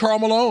 He's Karl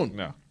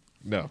Malone.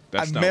 No,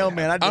 that's not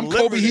mailman. what happened. I I'm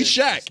Kobe. He's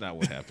Shaq. That's not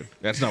what happened.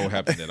 That's not what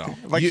happened at all.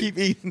 If I keep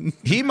eating.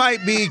 He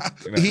might be.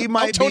 He I'm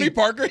might Tony be.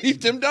 Parker. He's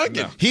Tim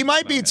Duncan. He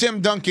might be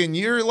Tim Duncan.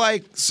 You're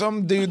like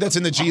some dude that's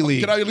in the G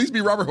League. Can I at least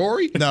be Robert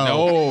Horry?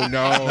 No.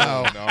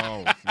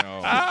 No.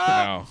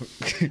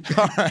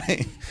 All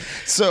right.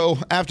 So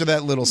after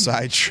that little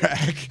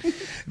sidetrack,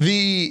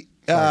 the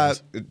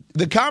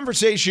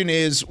conversation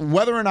is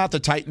whether or not the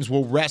Titans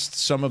will rest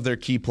some of their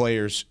key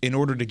players in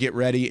order to get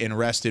ready and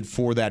rested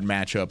for that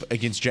matchup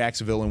against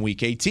Jacksonville in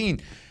Week 18.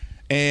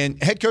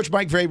 And head coach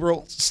Mike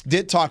Vrabel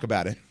did talk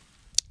about it.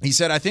 He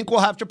said, I think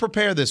we'll have to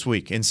prepare this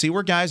week and see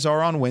where guys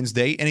are on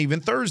Wednesday and even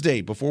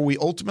Thursday before we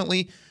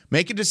ultimately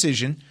make a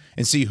decision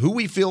and see who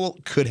we feel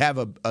could have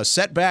a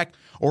setback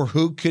or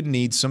who could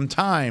need some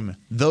time.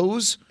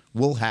 Those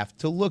we'll have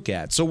to look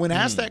at. So when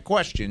asked that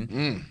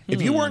question,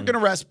 if you weren't going to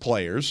rest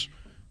players,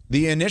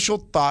 the initial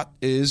thought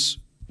is,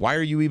 why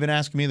are you even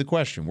asking me the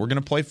question? We're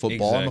going to play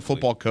football. Exactly. I'm a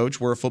football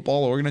coach. We're a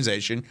football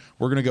organization.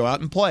 We're going to go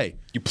out and play.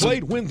 You play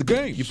to win the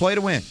game. You play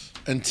to win.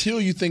 Until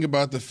you think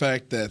about the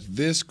fact that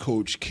this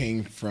coach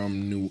came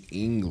from New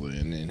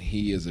England and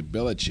he is a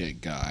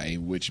Belichick guy,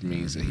 which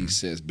means that he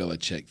says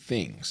Belichick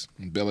things.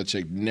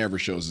 Belichick never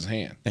shows his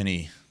hand. And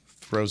he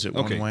throws it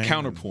one way. Okay,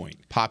 counterpoint.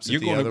 Pops it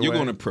You're the gonna, other You're way.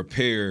 going to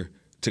prepare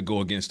to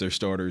go against their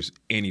starters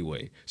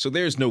anyway. So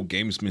there's no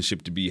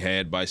gamesmanship to be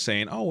had by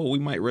saying, oh, well, we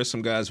might rest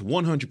some guys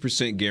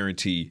 100%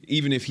 guarantee,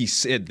 even if he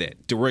said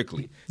that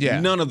directly. Yeah.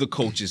 None of the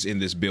coaches in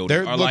this building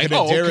They're are looking like, at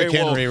oh, Derrick okay,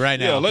 Henry right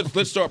now. Yeah,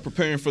 let's start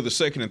preparing for the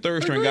second and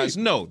third string guys.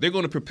 No, they're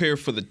going to prepare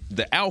for the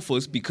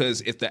alphas because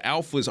if the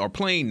alphas are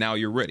playing, now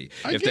you're ready.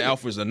 If the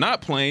alphas are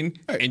not playing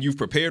and you've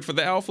prepared for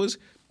the alphas,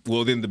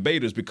 well, then the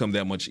betas become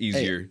that much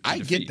easier. I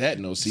to get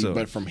defeat. that,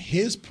 but from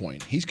his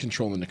point, he's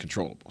controlling the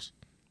controllables.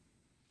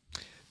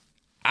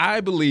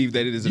 I believe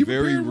that it is a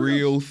very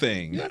real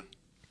thing. Yeah.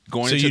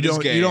 Going So into you this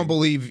don't game, you don't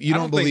believe I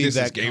don't think this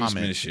that is comment.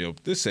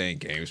 gamesmanship. This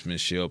ain't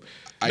gamesmanship.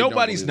 I don't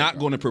Nobody's believe not that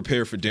going to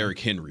prepare for Derrick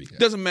Henry.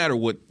 Doesn't matter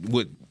what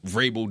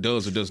Vrabel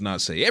does or does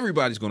not say.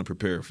 Everybody's going to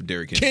prepare for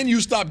Derrick Henry. Can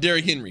you stop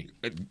Derrick Henry?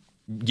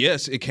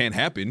 Yes, it can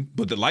happen,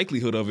 but the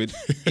likelihood of it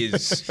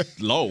is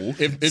low.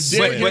 If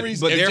Derrick Henry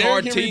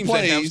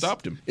that have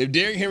stopped him. If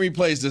Derrick Henry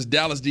plays, does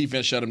Dallas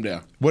defense shut him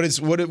down? What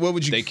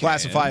would you They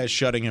classify can. as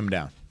shutting him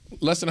down?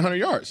 Less than 100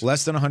 yards.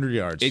 Less than 100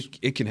 yards.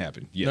 It can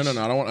happen. Yes. No.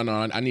 I don't want. No,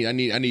 I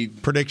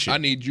need prediction. I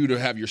need you to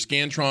have your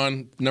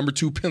Scantron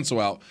 #2 pencil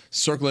out,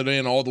 circle it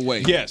in all the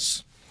way.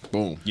 Yes.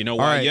 Boom. You know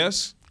why? right.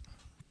 Yes.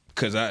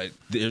 Because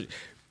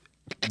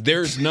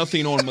there's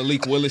nothing on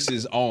Malik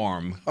Willis's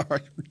arm. All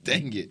right.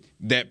 Dang it.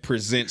 That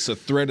presents a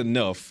threat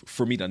enough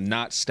for me to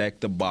not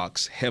stack the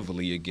box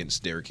heavily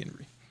against Derrick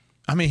Henry.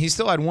 I mean, he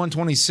still had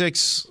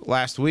 126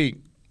 last week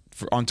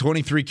on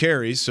 23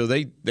 carries, so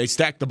they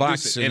stacked the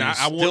box. Listen, and and I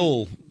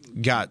still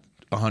got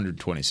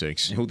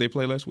 126. Who'd they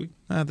play last week?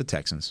 The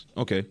Texans.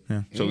 Okay.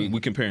 Yeah. So we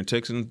comparing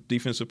Texans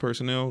defensive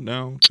personnel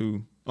now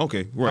to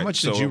okay, right. How much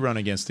so did you run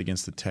against the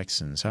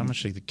Texans? How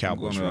much did the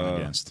Cowboys run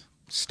against?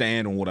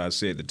 Stand on what I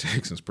said. The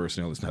Texans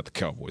personnel is not the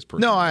Cowboys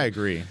personnel. No, I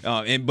agree.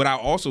 But I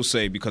also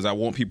say, because I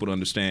want people to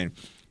understand,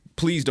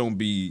 please don't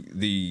be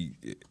the.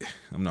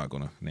 I'm not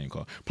going to name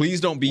call.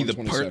 Please don't be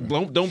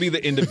don't be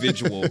the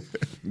individual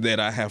that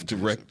I have to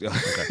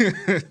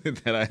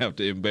that I have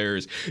to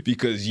embarrass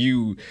because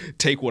you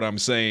take what I'm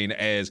saying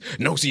as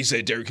no. See, you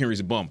said Derrick Henry's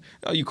a bum.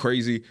 Are you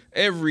crazy?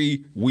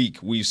 Every week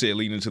we've said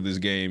leading into this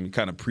game,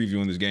 kind of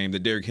previewing this game, that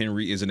Derrick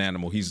Henry is an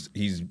animal. He's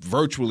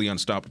virtually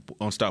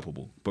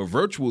unstoppable, but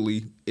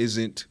virtually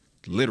isn't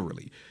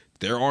literally.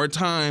 There are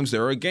games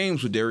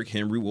where Derrick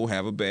Henry will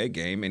have a bad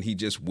game and he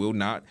just will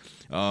not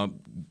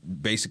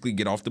basically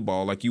get off the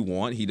ball like you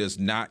want. He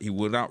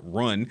will not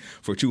run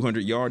for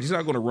 200 yards. He's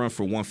not going to run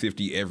for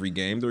 150 every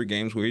game. There are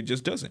games where he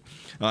just doesn't.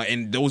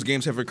 And those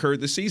games have occurred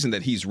this season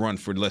that he's run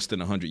for less than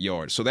 100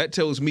 yards. So that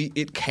tells me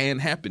it can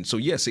happen. So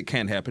yes, it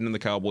can happen and the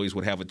Cowboys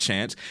would have a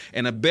chance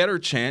and a better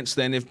chance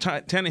than if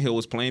Tannehill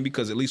was playing,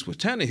 because at least with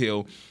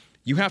Tannehill,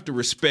 you have to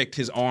respect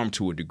his arm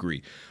to a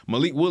degree.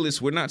 Malik Willis,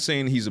 we're not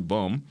saying he's a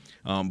bum,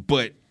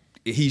 but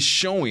he's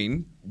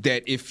showing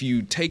that if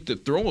you take the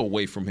throw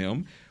away from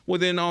him, well,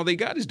 then all they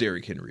got is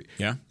Derrick Henry.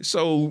 Yeah.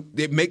 So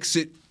it makes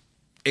it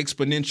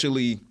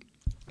exponentially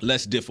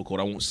less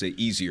difficult. I won't say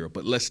easier,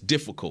 but less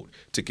difficult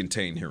to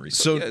contain Henry.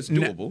 So yeah, it's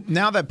doable.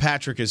 Now that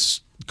Patrick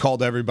has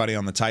called everybody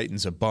on the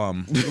Titans a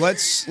bum,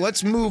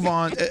 let's move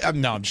on.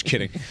 No, I'm just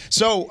kidding.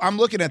 So I'm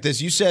looking at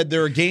this. You said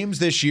there are games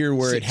this year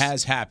where it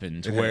has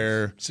happened,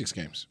 where 6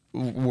 games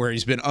where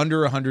he's been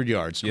under 100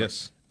 yards.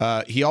 Yes.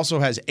 He also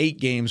has 8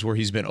 games where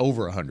he's been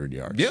over 100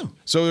 yards. Yeah.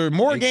 So there are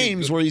more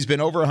games where he's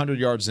been over 100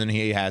 yards than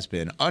he has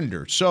been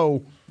under.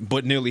 So,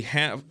 but nearly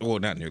half, well,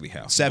 not nearly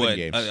half. 7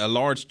 games. A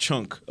large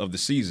chunk of the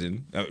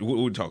season, what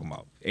are we talking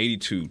about?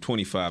 82,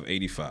 25,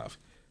 85,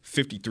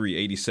 53,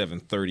 87,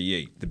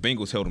 38. The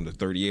Bengals held him to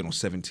 38 on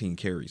 17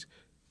 carries.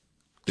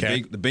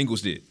 The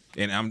Bengals did.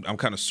 And I'm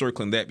kind of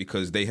circling that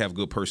because they have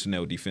good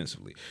personnel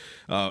defensively.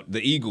 The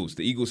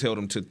Eagles held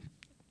him to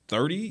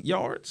 30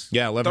 yards?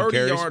 Yeah, 11 30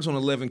 carries. yards on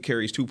 11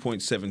 carries,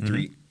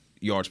 2.73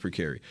 yards per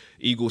carry.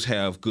 Eagles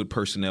have good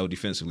personnel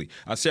defensively.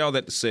 I say all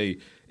that to say,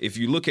 if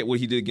you look at what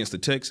he did against the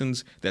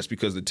Texans, that's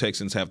because the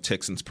Texans have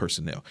Texans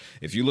personnel.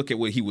 If you look at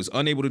what he was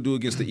unable to do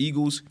against the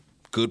Eagles,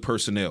 good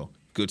personnel,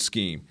 good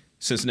scheme.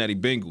 Cincinnati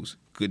Bengals,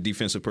 good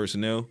defensive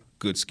personnel,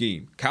 good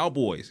scheme.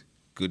 Cowboys,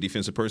 good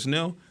defensive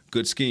personnel,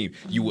 good scheme.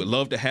 You would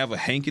love to have a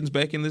Hankins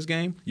back in this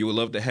game. You would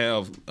love to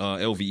have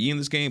LVE in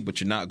this game, but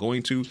you're not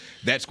going to.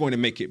 That's going to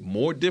make it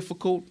more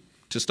difficult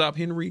to stop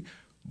Henry.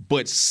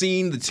 But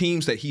seeing the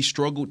teams that he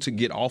struggled to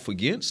get off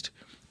against,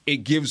 it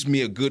gives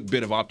me a good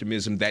bit of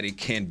optimism that it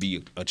can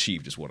be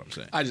achieved, is what I'm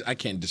saying. I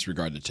can't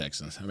disregard the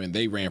Texans. I mean,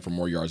 they ran for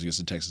more yards against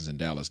the Texans than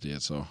Dallas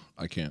did, so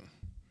I can't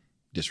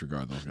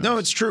disregard those guys. No,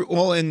 it's true.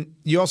 Well, and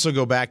you also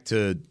go back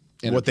to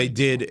what they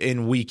did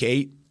in Week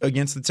 8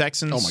 against the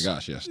Texans. Oh, my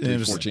gosh, yes. It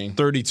was 14.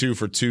 32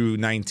 for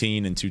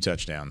 219 and 2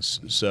 touchdowns.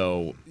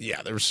 So,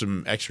 yeah, there was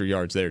some extra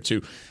yards there,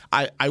 too.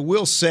 I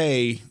will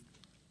say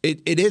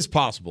it is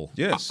possible.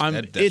 Yes.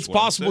 That's it's what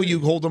I'm possible saying. you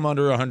hold them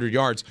under 100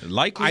 yards.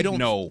 Likely, I don't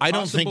no. I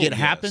don't think it Possible,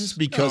 happens yes.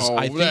 because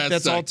I think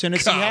that's all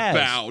Tennessee has.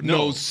 Out.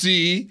 No,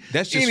 see?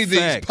 That's just anything's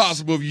facts.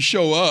 possible if you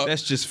show up.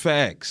 That's just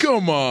facts.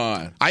 Come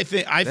on. I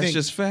think That's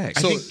just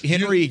facts. I think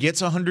Henry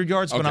gets 100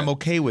 yards, but Okay. I'm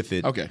okay with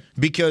it. Okay.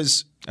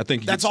 Because I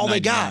think he that's gets all they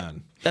 99. got.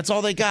 That's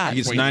all they got. He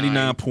gets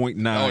 99.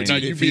 99.9. Oh, no,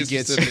 you if be he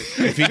gets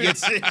specific.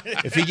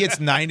 if he gets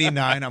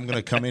 99, I'm going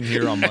to come in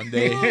here on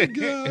Monday.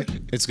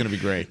 It's going to be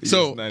great.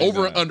 So, 99.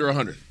 over or under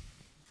 100?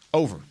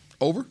 Over.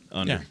 Over?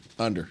 Under. Yeah.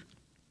 Under.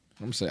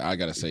 I'm saying I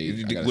gotta say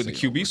With the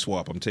QB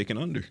swap, I'm taking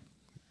under.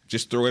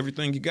 Just throw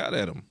everything you got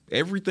at him.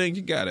 Everything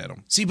you got at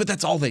him. See, but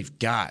that's all they've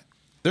got.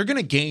 They're going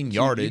to gain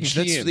yardage.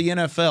 can key That's in. the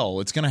NFL.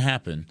 It's going to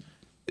happen.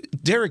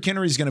 Derrick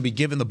Henry's going to be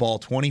given the ball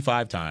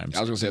 25 times.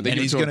 I was gonna say if they and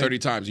give it he's to him gonna- 30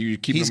 times, you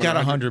keep He's him got at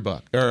 100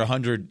 bucks or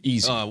 100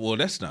 easy. Well,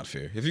 that's not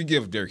fair. If you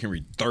give Derrick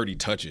Henry 30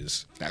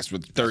 touches, That's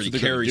what 30 they're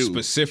gonna carries do.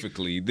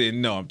 specifically,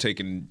 then no, I'm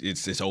taking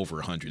it's over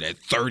 100 at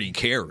 30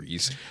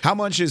 carries. How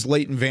much is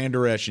Leighton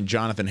Vander Esch and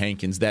Jonathan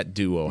Hankins, that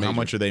duo? How Major.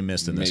 much are they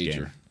missed in this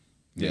Major. game?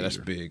 Yeah, that's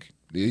big.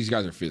 These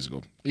guys are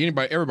physical.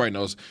 Everybody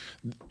knows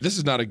this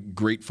is not a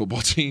great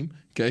football team.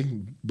 Okay,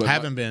 but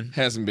Hasn't been.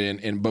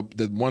 But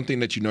the one thing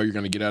that you know you're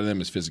going to get out of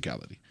them is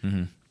physicality.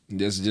 Mm-hmm.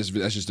 That's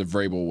just a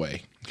variable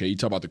way. Okay, you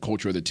talk about the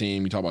culture of the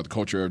team. You talk about the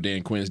culture of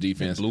Dan Quinn's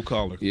defense. Blue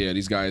collar. Yeah,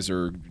 these guys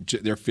they're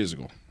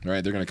physical.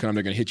 Right, they're going to come.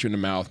 They're going to hit you in the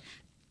mouth.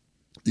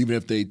 Even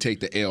if they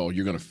take the L,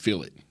 you're going to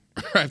feel it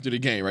after the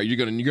game. Right, you're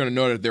going to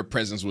know that their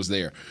presence was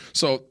there.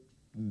 So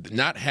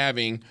not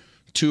having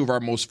two of our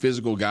most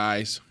physical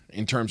guys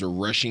in terms of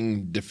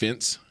rushing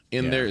defense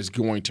in there is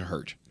going to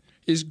hurt.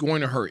 It's going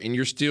to hurt, and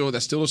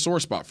that's still a sore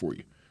spot for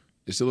you.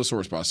 It's still a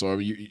sore spot. So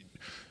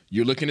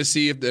you're looking to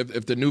see if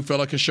the new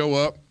fella can show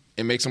up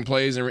and make some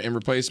plays in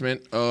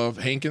replacement of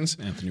Hankins.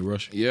 Anthony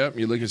Rush. Yep,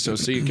 you're looking to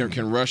see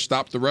can Rush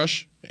stop the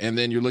rush, and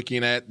then you're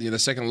looking at the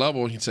second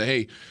level. You can say,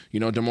 hey,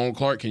 Damone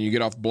Clark, can you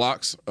get off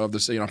blocks of the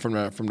from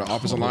the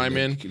offensive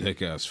lineman? That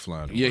guy's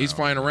flying around. Yeah, he's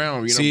flying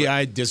around. See,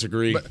 I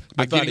disagree. But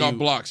I thought getting off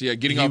blocks,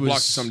 getting off blocks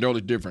is something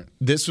totally different.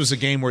 This was a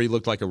game where he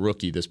looked like a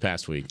rookie this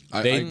past week.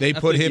 They I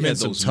put think him he in had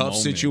some those tough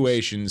moments.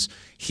 situations.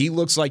 He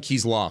looks like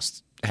he's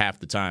lost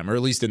half the time, or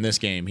at least in this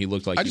game, he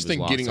looked like I he just was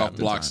think lost getting half off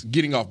the blocks, time.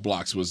 getting off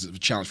blocks was a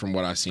challenge from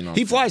what I've seen on.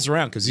 He flies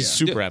around because he's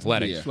Yeah. super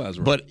athletic. Yeah. Flies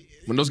around. But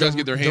when those guys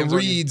get their hands the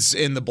on you- reads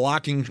and the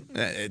blocking,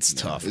 it's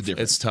tough. it's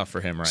different. It's tough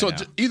for him right So now.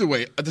 either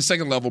way, at the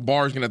second level,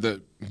 Barr's going to have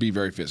to be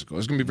very physical.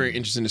 It's going to be very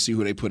interesting to see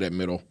who they put at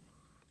middle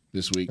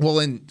this week. Well,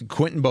 and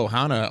Quentin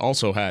Bohanna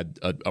also had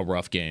a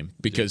rough game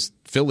because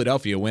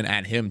Philadelphia went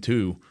at him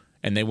too,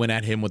 and they went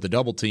at him with a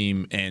double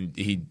team, and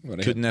he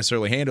couldn't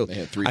necessarily handle it.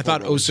 had three I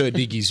thought quarterbacks. Osa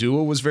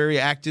Odigizua was very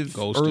active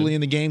early in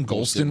the game.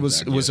 Golston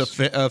was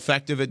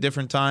effective at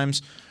different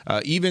times.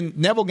 Even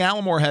Neville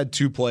Gallimore had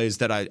 2 plays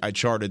that I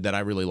charted that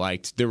I really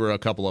liked. There were a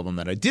couple of them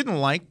that I didn't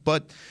like,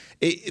 but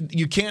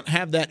you can't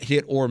have that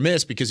hit or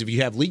miss because if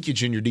you have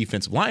leakage in your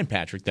defensive line,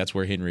 Patrick, that's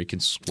where Henry can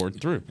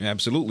squirt through.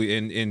 Absolutely,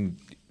 and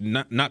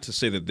not to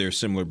say that they're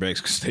similar backs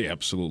because they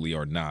absolutely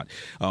are not.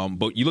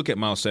 But you look at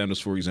Miles Sanders,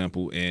 for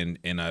example, and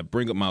I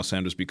bring up Miles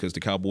Sanders because the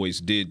Cowboys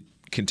did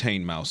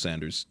contain Miles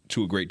Sanders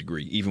to a great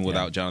degree, even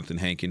without Jonathan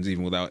Hankins,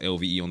 even without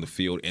LVE on the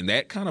field. And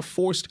that kind of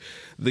forced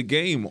the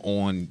game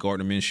on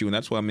Gardner Minshew, and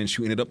that's why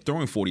Minshew ended up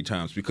throwing 40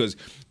 times because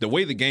the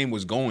way the game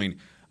was going,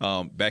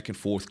 back and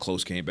forth,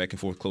 close game,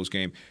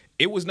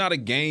 it was not a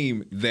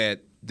game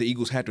that the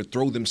Eagles had to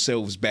throw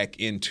themselves back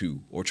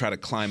into or try to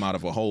climb out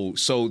of a hole.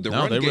 So the No,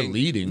 run they game, were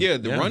leading. Yeah,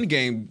 the run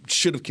game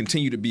should have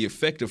continued to be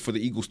effective for the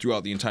Eagles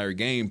throughout the entire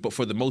game, but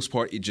for the most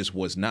part, it just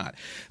was not.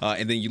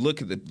 And then you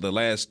look at the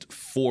last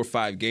 4 or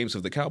 5 games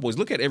of the Cowboys.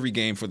 Look at every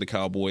game for the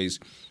Cowboys,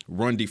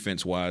 run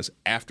defense-wise,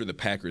 after the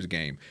Packers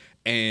game.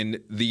 And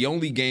the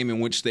only game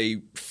in which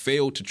they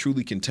failed to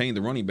truly contain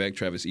the running back,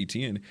 Travis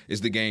Etienne,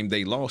 is the game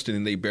they lost, and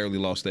then they barely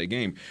lost that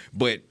game.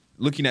 But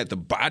looking at the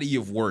body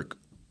of work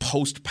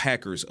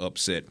post-Packers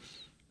upset,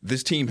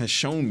 this team has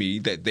shown me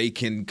that they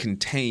can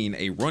contain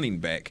a running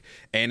back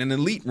and an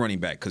elite running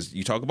back. Because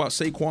you talk about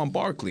Saquon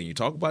Barkley, you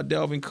talk about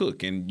Dalvin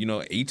Cook, and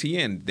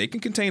Etienne, they can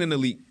contain an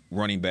elite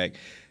running back.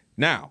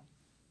 Now,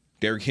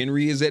 Derrick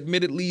Henry is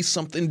admittedly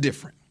something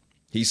different.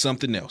 He's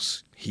something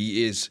else.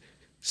 He is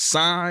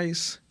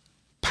size,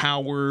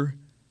 power,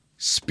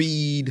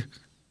 speed,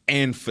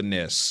 and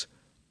finesse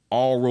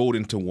all rolled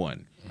into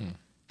one.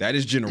 That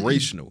is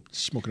generational.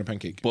 Smoking a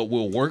pancake. But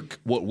what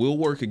will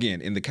work again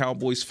in the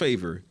Cowboys'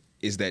 favor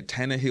is that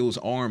Tannehill's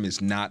arm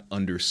is not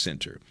under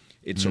center.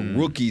 It's a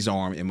rookie's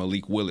arm in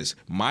Malik Willis.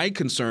 My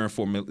concern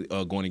for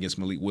going against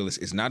Malik Willis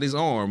is not his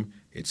arm,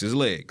 it's his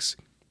legs,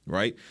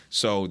 right?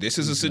 So this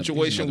is a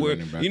situation where,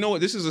 you know what,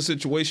 this is a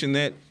situation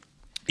that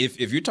if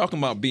you're talking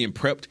about being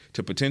prepped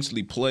to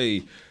potentially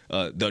play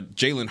the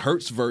Jalen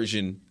Hurts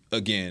version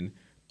again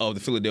of the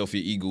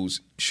Philadelphia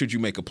Eagles, should you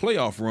make a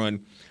playoff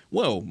run,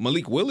 well,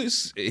 Malik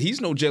Willis,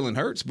 he's no Jalen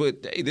Hurts, but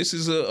hey, this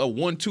is a 1-2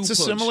 punch. It's a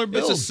similar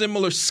build. It's a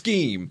similar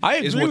scheme. I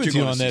agree with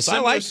you on this. I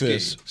like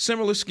this.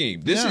 Similar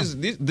scheme.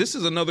 This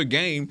is another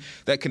game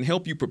that can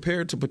help you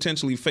prepare to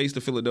potentially face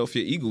the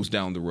Philadelphia Eagles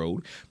down the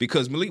road,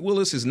 because Malik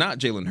Willis is not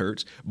Jalen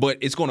Hurts, but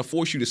it's going to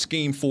force you to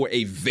scheme for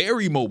a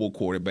very mobile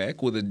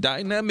quarterback with a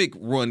dynamic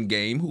run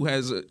game who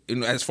has,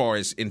 as far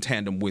as in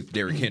tandem with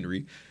Derrick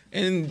Henry.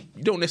 And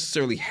you don't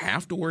necessarily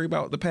have to worry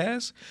about the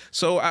pass.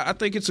 So I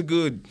think it's a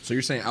good. So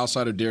you're saying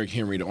outside of Derrick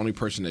Henry, the only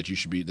person that you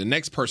should be, the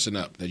next person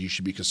up that you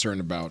should be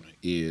concerned about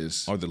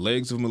are the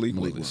legs of Malik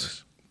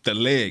Willis. The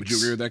legs. Would you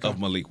agree with that, of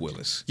Malik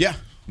Willis? Yeah.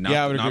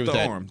 I would agree with that.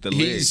 Not the arm, the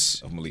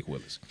legs of Malik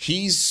Willis.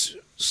 He's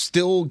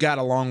still got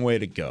a long way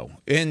to go.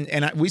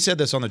 And we said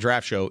this on the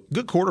draft show.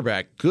 Good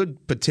quarterback,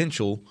 good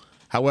potential.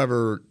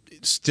 However,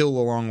 still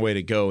a long way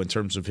to go in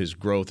terms of his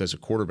growth as a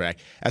quarterback.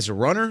 As a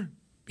runner,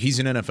 he's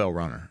an NFL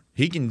runner.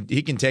 He can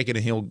take it,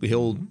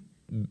 and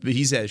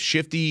he's as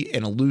shifty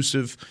and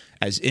elusive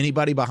as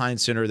anybody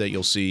behind center that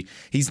you'll see.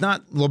 He's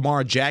not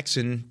Lamar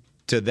Jackson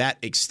to that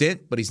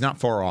extent, but he's not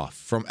far off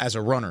from as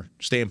a runner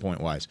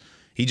standpoint wise.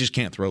 He just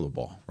can't throw the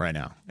ball right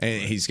now,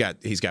 and he's got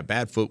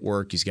bad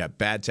footwork. He's got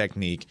bad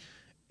technique.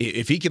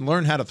 If he can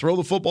learn how to throw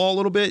the football a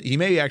little bit, he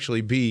may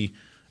actually be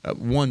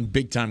one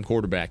big time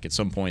quarterback at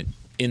some point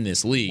in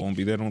this league. Won't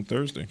be that on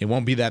Thursday. It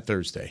won't be that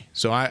Thursday.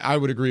 So I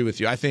would agree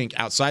with you. I think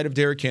outside of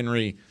Derrick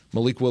Henry,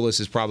 Malik Willis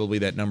is probably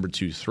that number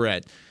 2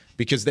 threat,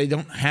 because they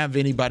don't have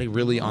anybody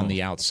really on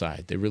the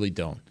outside. They really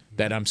don't,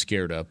 that I'm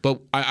scared of.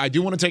 But I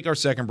do want to take our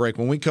second break.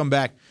 When we come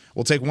back,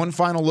 we'll take one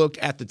final look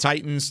at the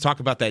Titans, talk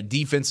about that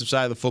defensive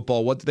side of the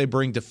football, what do they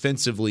bring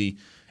defensively,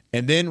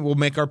 and then we'll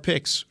make our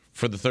picks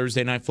for the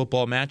Thursday Night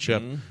Football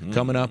matchup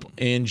coming up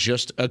in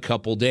just a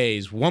couple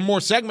days. One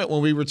more segment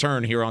when we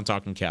return here on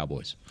Talking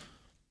Cowboys.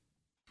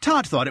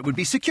 Todd thought it would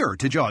be secure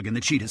to jog in the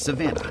cheetah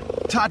savanna.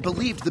 Todd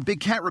believed the big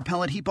cat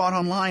repellent he bought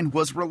online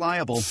was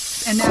reliable.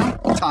 And now,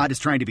 Todd is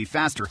trying to be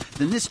faster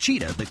than this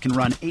cheetah that can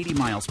run 80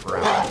 miles per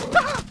hour.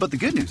 But the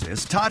good news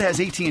is, Todd has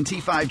AT&T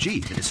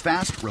 5G that is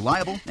fast,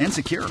 reliable, and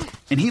secure.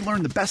 And he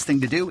learned the best thing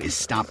to do is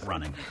stop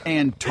running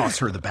and toss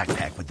her the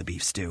backpack with the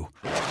beef stew.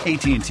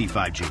 AT&T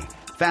 5G.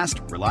 Fast,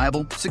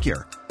 reliable,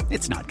 secure.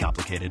 It's not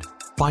complicated.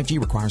 5G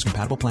requires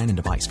compatible plan and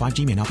device.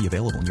 5G may not be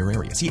available in your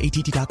area. See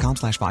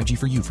att.com/5G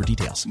for you for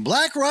details.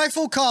 Black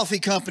Rifle Coffee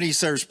Company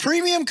serves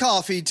premium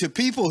coffee to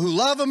people who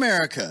love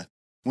America.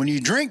 When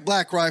you drink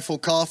Black Rifle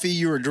coffee,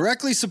 you are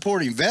directly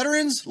supporting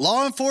veterans,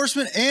 law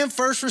enforcement, and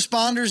first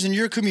responders in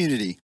your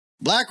community.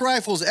 Black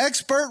Rifle's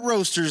expert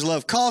roasters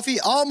love coffee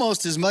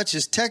almost as much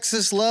as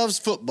Texas loves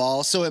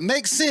football, so it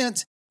makes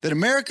sense that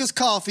America's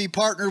Coffee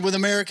partnered with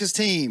America's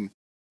team.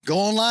 Go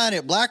online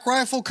at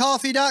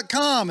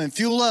blackriflecoffee.com and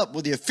fuel up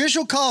with the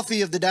official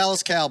coffee of the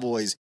Dallas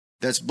Cowboys.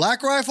 That's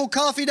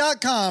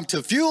blackriflecoffee.com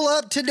to fuel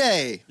up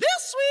today. Lil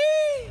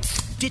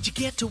Sweet! Did you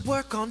get to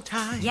work on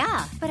time?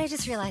 Yeah, but I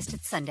just realized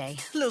it's Sunday.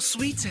 Lil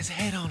Sweet says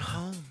head on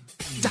home.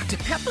 Dr.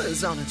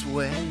 Pepper's on its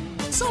way.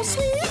 So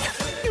sweet,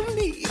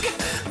 unique.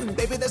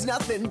 Baby, there's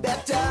nothing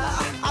better.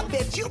 I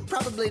bet you've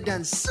probably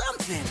done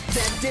something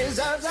that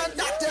deserves a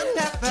Dr.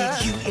 Pepper.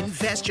 Did you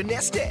invest your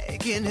nest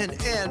egg in an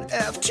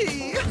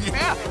NFT?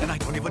 Yeah, and I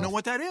don't even know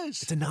what that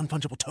is. It's a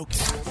non-fungible token.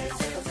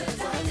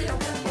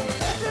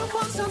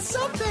 Everyone's done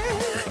something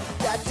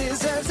that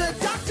deserves a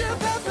Dr.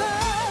 Pepper.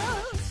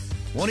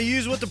 Want to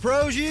use what the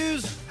pros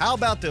use? How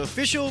about the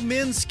official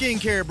men's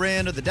skincare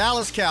brand of the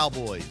Dallas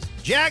Cowboys?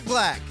 Jack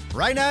Black.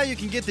 Right now, you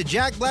can get the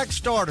Jack Black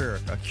Starter,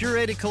 a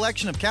curated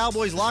collection of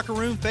Cowboys locker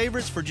room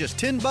favorites for just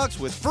 $10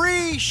 with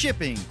free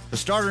shipping. The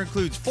starter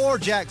includes 4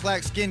 Jack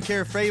Black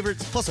skincare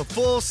favorites, plus a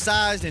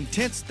full-sized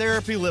intense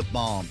therapy lip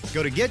balm.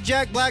 Go to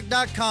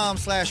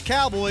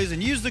getjackblack.com/cowboys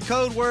and use the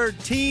code word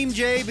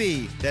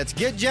TEAMJB. That's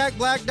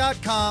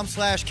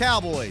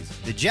getjackblack.com/cowboys.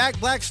 The Jack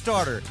Black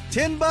Starter,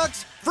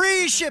 $10,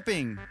 free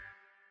shipping.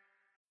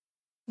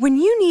 When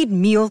you need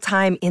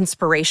mealtime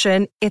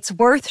inspiration, it's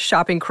worth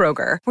shopping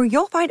Kroger, where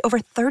you'll find over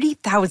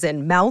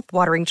 30,000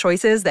 mouth-watering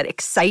choices that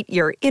excite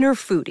your inner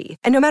foodie.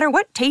 And no matter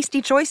what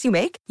tasty choice you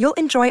make, you'll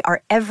enjoy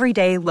our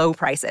everyday low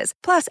prices,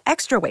 plus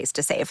extra ways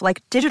to save,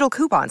 like digital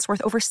coupons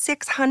worth over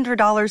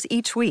 $600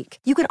 each week.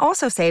 You can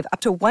also save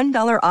up to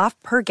 $1 off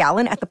per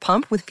gallon at the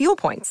pump with fuel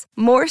points.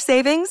 More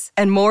savings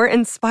and more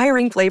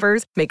inspiring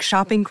flavors make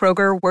shopping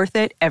Kroger worth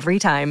it every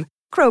time.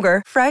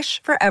 Kroger,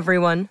 fresh for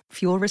everyone.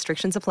 Fuel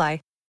restrictions apply.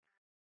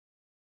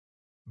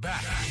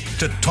 Back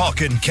to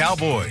Talking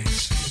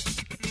Cowboys.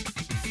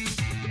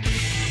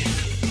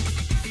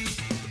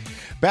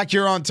 Back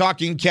here on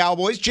Talking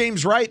Cowboys,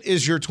 James Wright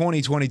is your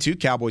 2022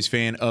 Cowboys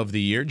Fan of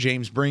the Year.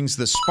 James brings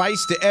the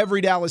spice to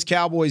every Dallas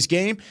Cowboys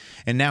game,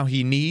 and now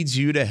he needs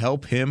you to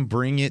help him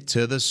bring it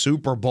to the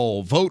Super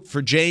Bowl. Vote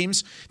for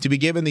James to be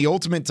given the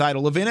ultimate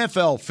title of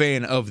NFL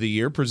Fan of the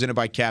Year, presented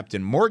by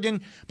Captain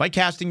Morgan, by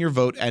casting your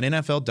vote at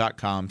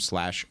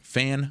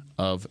NFL.com/Fan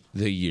of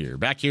the Year.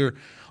 Back here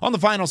on the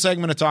final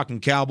segment of Talking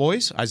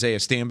Cowboys, Isaiah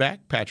Stanback,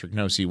 Patrick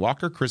Nosey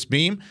Walker, Chris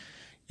Beam.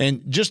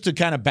 And just to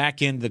kind of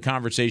back into the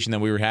conversation that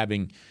we were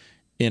having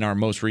in our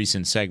most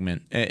recent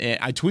segment,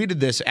 I tweeted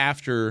this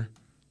after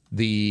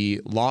the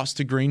loss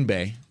to Green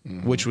Bay,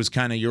 which was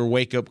kind of your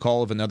wake-up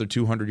call of another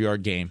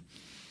 200-yard game.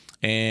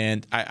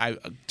 And I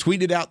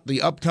tweeted out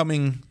the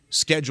upcoming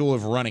schedule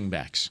of running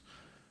backs.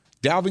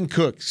 Dalvin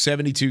Cook,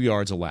 72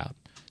 yards allowed.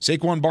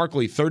 Saquon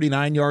Barkley,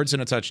 39 yards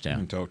and a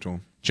touchdown. Talk to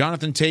him.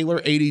 Jonathan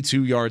Taylor,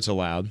 82 yards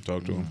allowed.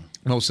 Talk to him.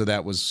 Most of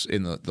that was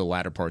in the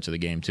latter parts of the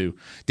game, too.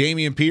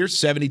 Dameon Pierce,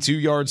 72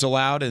 yards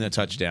allowed and a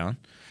touchdown.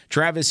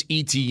 Travis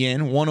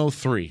Etienne,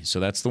 103. So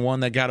that's the one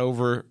that got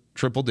over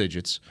triple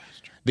digits.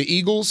 The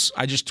Eagles,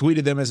 I just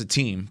tweeted them as a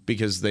team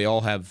because they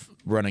all have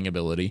running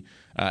ability.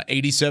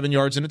 87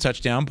 yards and a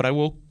touchdown, but I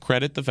will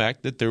credit the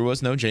fact that there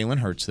was no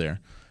Jalen Hurts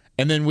there.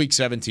 And then Week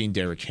 17,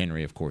 Derrick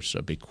Henry, of course,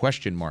 a big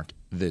question mark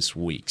this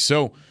week.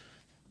 So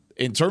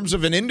in terms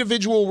of an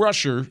individual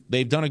rusher,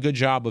 they've done a good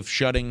job of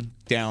shutting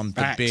down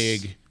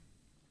the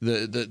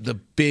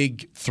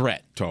big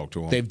threat. Talk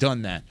to him. They've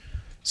done that.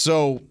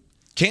 So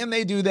can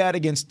they do that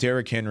against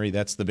Derrick Henry?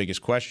 That's the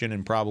biggest question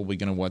and probably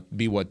going to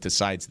be what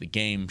decides the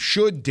game.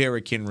 Should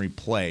Derrick Henry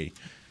play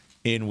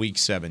in Week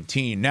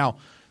 17? Now,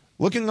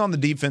 looking on the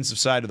defensive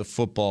side of the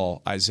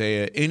football,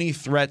 Isaiah, any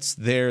threats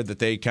there that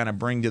they kind of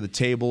bring to the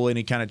table,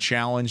 any kind of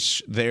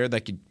challenge there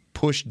that could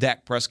push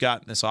Dak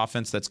Prescott in this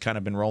offense that's kind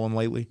of been rolling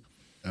lately?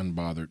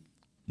 Unbothered.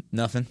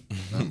 Nothing?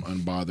 I'm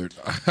unbothered.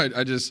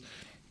 I just...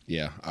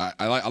 Yeah,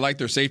 I like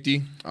their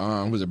safety.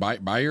 Was it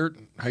Byard?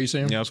 How you say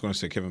him? Yeah, I was going to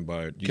say Kevin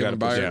Byard. You got to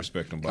put some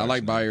respect on Byard. I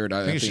like Byard.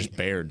 I think it's just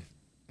Baird.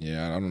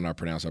 Yeah, I don't know how to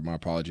pronounce that. My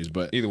apologies,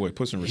 but either way,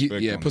 put some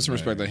respect. Put some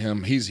respect on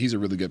him. He's a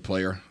really good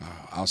player.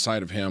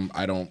 Outside of him,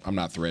 I'm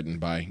not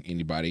threatened by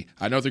anybody.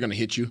 I know they're going to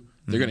hit you.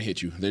 They're going to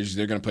hit you.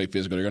 They're going to play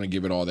physical. They're going to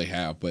give it all they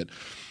have, but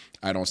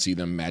I don't see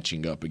them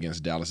matching up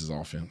against Dallas's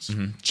offense.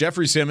 Mm-hmm.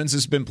 Jeffrey Simmons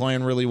has been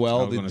playing really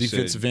well, the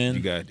defensive end.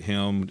 You got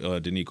him,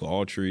 Danico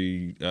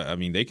Autry. I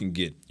mean, they can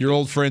get your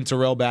old friend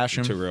Terrell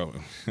Basham.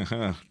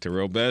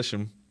 Terrell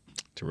Basham,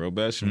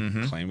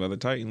 claimed by the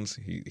Titans.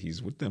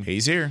 He's with them.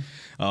 He's here.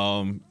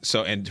 And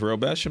Terrell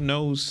Basham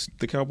knows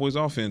the Cowboys'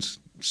 offense.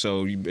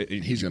 So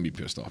he's going to be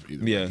pissed off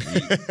either. Yeah,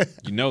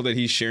 you know that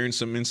he's sharing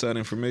some inside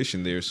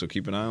information there. So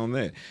keep an eye on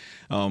that.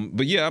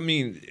 But yeah, I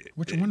mean,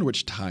 I wonder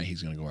which tie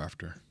he's going to go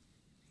after.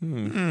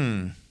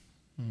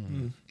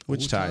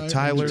 Which tie?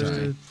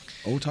 Tyler?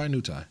 Old tie,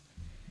 new tie?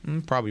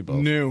 Probably both.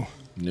 New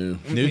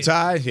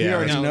tie? Yeah. He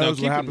already knows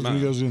what happens when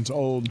he goes against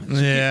old.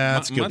 Yeah,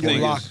 that's a good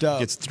point. Locked up.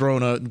 Gets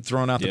thrown out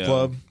the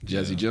club.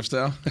 Jazzy Jeff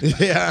style?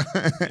 Yeah.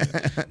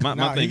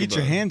 You get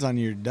your hands on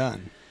you, you're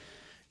done.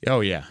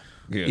 Oh, yeah.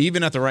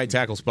 Even at the right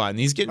tackle spot. And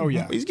he's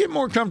getting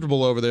more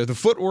comfortable over there. The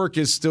footwork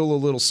is still a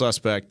little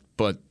suspect,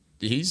 but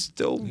he's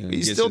still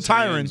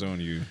tiring.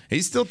 On you.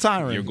 He's still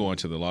tiring. You're going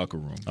to the locker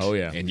room. Oh,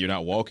 yeah. And you're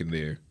not walking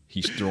there.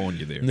 He's throwing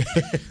you there.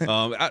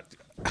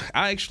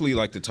 I actually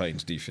like the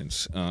Titans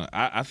defense.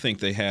 I think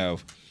they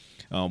have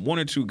one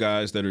or two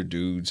guys that are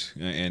dudes,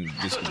 and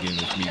this again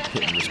with me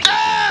putting respect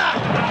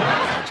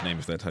on his name,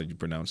 if that's how you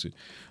pronounce it.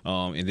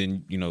 And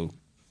then,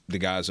 the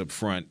guys up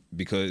front,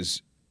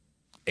 because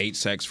 8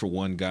 sacks for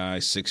one guy,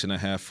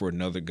 6.5 for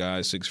another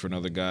guy, 6 for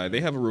another guy.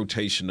 They have a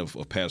rotation of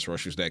pass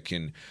rushers that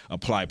can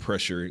apply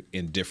pressure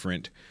in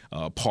different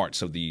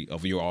parts of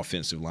your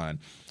offensive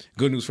line.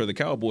 Good news for the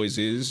Cowboys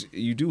is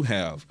you do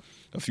have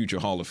a future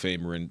Hall of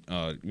Famer in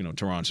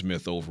Tyron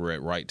Smith over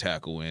at right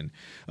tackle, and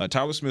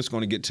Tyler Smith's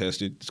going to get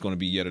tested. It's going to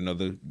be yet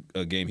another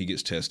game he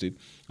gets tested.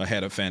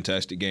 Had a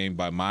fantastic game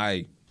by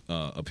my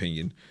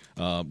opinion.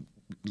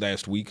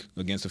 last week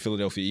against the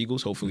Philadelphia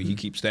Eagles. Hopefully he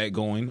keeps that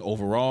going.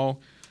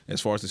 Overall,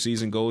 as far as the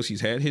season goes,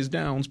 he's had his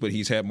downs, but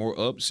he's had more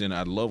ups, and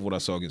I love what I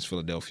saw against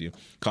Philadelphia.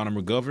 Connor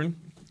McGovern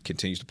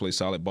continues to play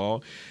solid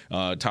ball.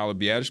 Tyler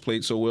Biadasz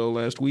played so well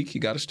last week, he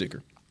got a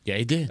sticker. Yeah,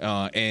 he did.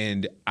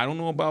 And I don't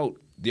know about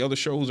the other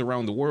shows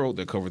around the world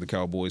that cover the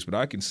Cowboys, but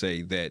I can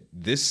say that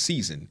this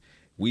season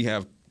we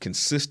have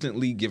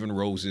consistently given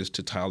roses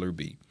to Tyler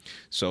B.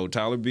 So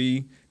Tyler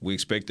B, we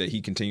expect that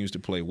he continues to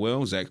play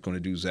well. Zach's going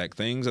to do Zach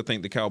things. I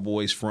think the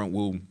Cowboys front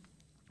will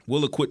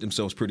acquit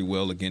themselves pretty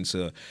well against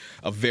a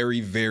very,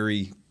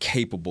 very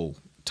capable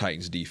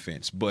Titans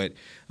defense. But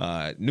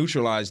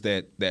neutralize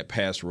that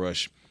pass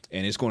rush,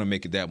 and it's going to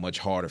make it that much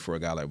harder for a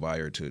guy like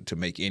Vire to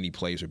make any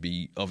plays or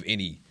be of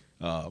any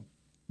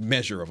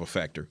measure of a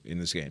factor in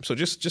this game. So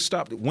just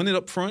stop, win it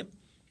up front,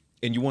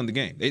 and you won the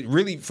game. It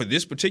really, for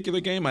this particular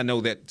game, I know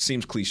that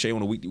seems cliche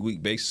on a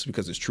week-to-week basis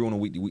because it's true on a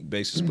week-to-week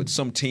basis, but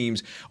some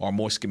teams are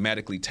more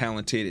schematically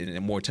talented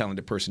and more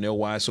talented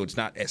personnel-wise, so it's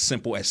not as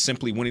simple as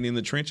simply winning in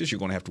the trenches. You're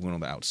going to have to win on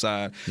the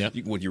outside. Yep.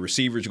 With your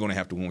receivers, you're going to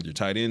have to win with your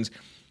tight ends.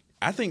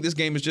 I think this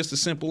game is just as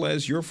simple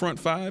as your front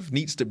five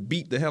needs to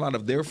beat the hell out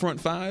of their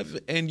front five,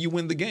 and you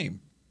win the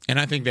game. And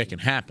I think that can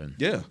happen.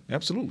 Yeah,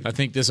 absolutely. I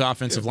think this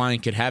offensive line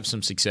could have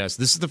some success.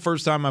 This is the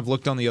first time I've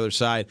looked on the other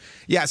side.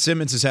 Yeah,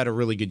 Simmons has had a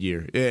really good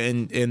year.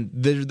 And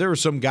there are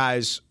some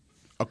guys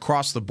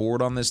across the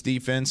board on this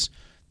defense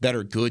that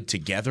are good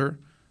together,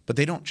 but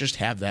they don't just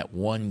have that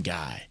one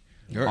guy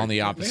on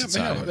the opposite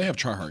side. They have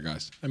try-hard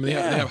guys. I mean, they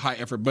have high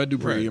effort. Bud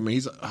Dupree, Right. I mean,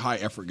 he's a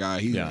high-effort guy.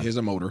 He's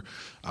a motor.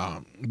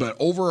 But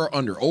over or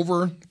under?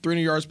 Over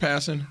 300 yards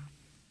passing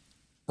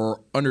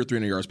or under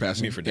 300 yards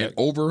passing? For and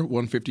over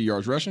 150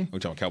 yards rushing? We're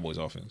talking Cowboys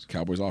offense.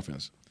 Cowboys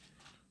offense.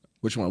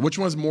 Which one? Which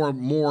one's more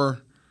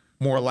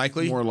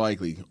likely? More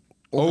likely.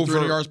 Over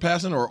 300 yards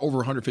passing or over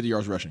 150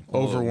 yards rushing?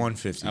 Over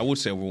 150. I would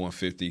say over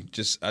 150.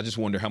 I just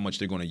wonder how much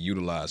they're going to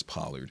utilize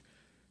Pollard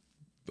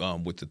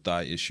with the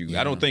thigh issue.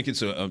 Yeah. I don't think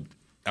it's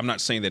I'm not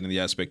saying that in the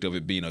aspect of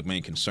it being a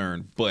main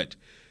concern, but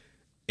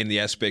in the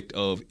aspect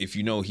of if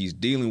you know he's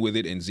dealing with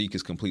it and Zeke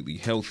is completely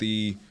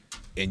healthy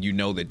and you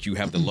know that you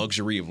have the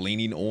luxury of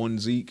leaning on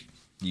Zeke,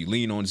 you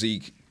lean on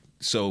Zeke.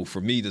 So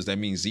for me, does that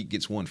mean Zeke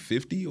gets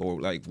 150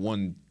 or like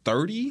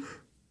 130?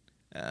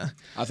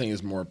 I think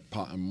it's more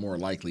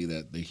likely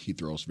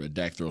that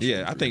Dak throws.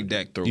 Yeah, I think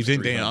Dak throws. You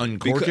think they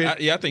uncork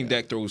it? I think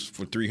Dak throws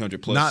for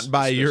 300 plus. Not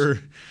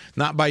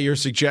by your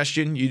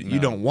suggestion. You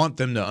don't want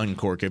them to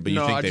uncork it, but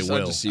you think they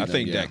will. I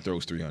think Dak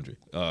throws 300.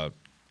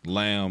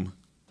 Lamb,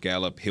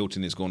 Gallup,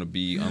 Hilton is going to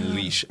be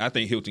unleashed. I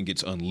think Hilton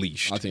gets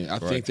unleashed. I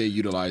think they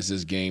utilize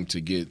this game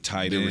to get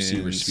tight the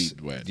receivers'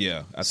 feet wet.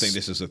 Yeah, I think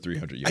this is a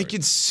 300-yard. I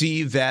could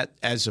see that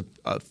as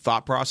a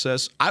thought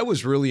process. I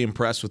was really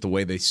impressed with the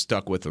way they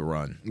stuck with the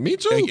run. Me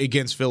too.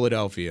 Against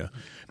Philadelphia,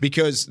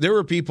 because there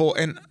were people,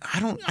 and I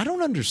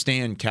don't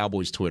understand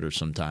Cowboys Twitter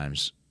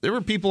sometimes. There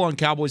were people on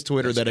Cowboys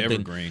Twitter that have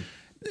evergreen.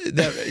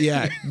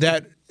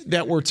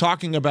 that were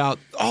talking about,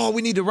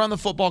 we need to run the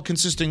football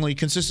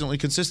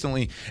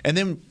consistently. And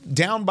then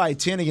down by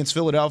 10 against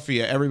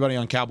Philadelphia, everybody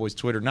on Cowboys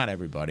Twitter, not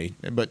everybody,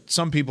 but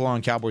some people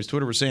on Cowboys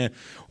Twitter were saying,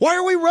 why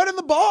are we running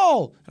the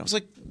ball? And I was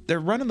like, they're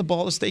running the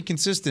ball to stay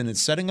consistent.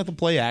 It's setting up the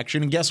play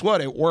action. And guess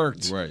what? It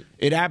worked. Right.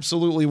 It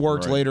absolutely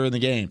worked later in the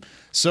game.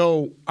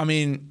 So, I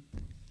mean,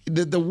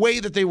 the way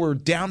that they were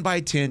down by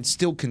 10,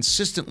 still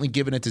consistently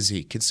giving it to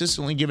Zeke,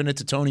 consistently giving it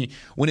to Tony,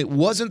 when it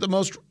wasn't the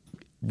most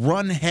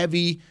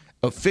run-heavy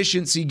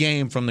efficiency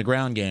game from the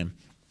ground game,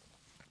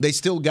 they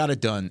still got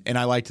it done, and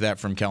I liked that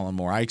from Kellen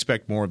Moore. I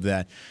expect more of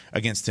that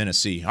against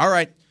Tennessee. All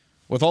right,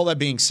 with all that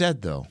being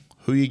said, though,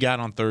 who you got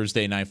on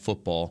Thursday Night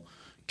Football?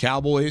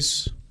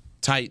 Cowboys,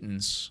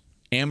 Titans,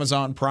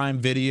 Amazon Prime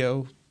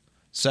Video,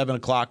 7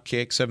 o'clock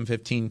kick,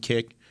 7:15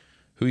 kick.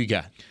 Who you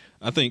got?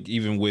 I think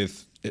even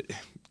with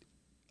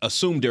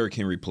assume Derrick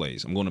Henry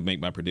plays. I'm going to make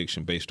my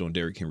prediction based on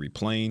Derrick Henry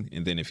playing,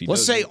 and then if he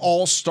let's say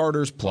all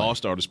starters play. All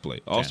starters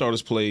play. All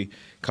starters play.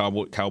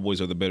 Cowboys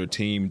are the better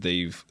team.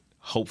 They've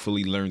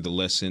hopefully learned the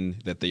lesson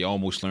that they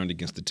almost learned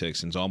against the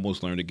Texans,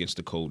 almost learned against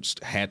the Colts,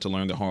 had to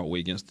learn the hard way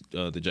against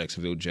the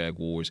Jacksonville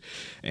Jaguars,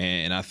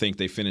 and I think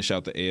they finish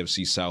out the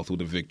AFC South with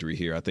a victory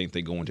here. I think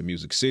they go into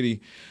Music City.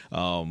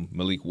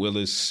 Malik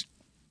Willis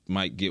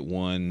might get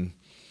one.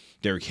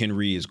 Derrick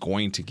Henry is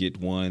going to get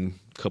one.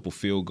 Couple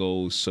field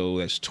goals, so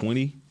that's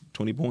 20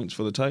 points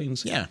for the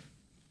Titans. Yeah.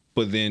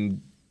 But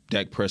then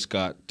Dak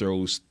Prescott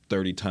throws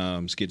 30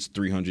 times, gets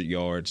 300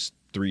 yards,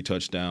 3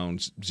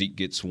 touchdowns. Zeke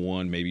gets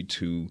 1, maybe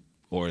 2,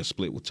 or a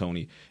split with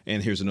Tony.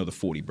 And here's another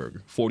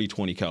 40-burger.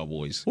 40-20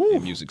 Cowboys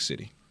in Music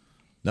City.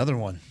 Another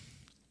one.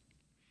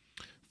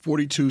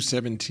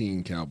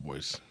 42-17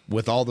 Cowboys.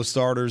 With all the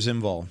starters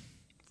involved.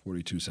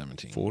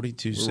 42-17.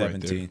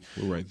 42-17.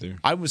 We're right there.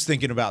 I was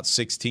thinking about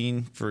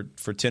 16 for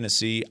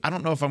Tennessee. I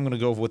don't know if I'm going to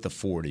go with the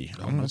 40.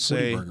 I'm going to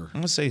say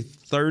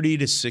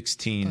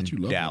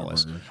 30-16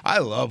 Dallas. I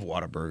love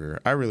Whataburger.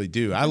 I really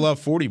do. I love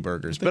 40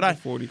 burgers, but I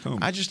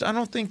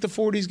don't think the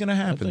 40 is going to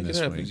happen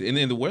this week. And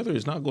then the weather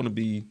is not going to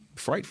be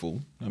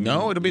frightful.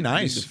 No, it'll be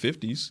nice. The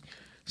 50s.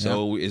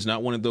 So it's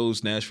not one of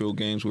those Nashville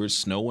games where it's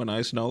snow and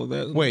ice and all of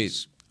that.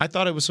 Wait, I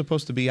thought it was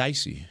supposed to be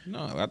icy. No,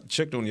 I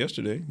checked on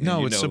yesterday.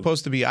 No, it's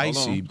supposed to be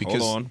icy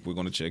because hold on, we're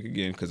going to check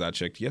again because I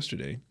checked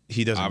yesterday.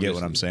 He doesn't get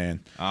what I'm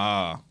saying.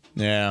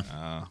 Yeah.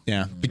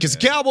 Because the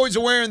Cowboys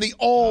are wearing the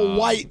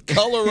all-white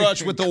color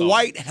rush with the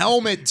white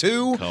helmet,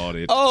 too. Called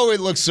it. Oh, it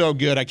looks so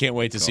good. I can't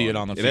wait to see it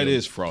on the field. That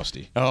is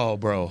frosty. Oh,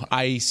 bro.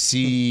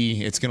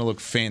 Icy. It's going to look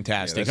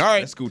fantastic. Yeah, all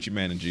right. That's Gucci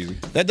Man and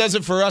Jeezy. That does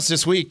it for us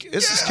this week.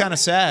 This is kind of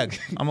sad.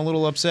 I'm a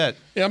little upset.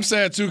 Yeah, I'm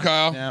sad, too,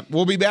 Kyle. Yeah.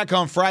 We'll be back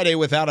on Friday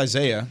without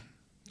Isaiah.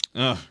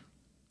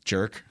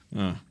 Jerk.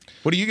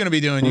 What are you going to be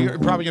doing? You're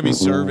probably going to be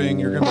serving.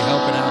 You're going to be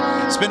helping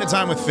out, spending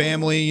time with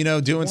family,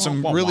 doing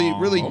some really,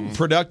 really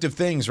productive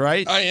things,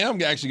 right? I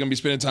am actually going to be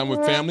spending time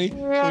with family. I'm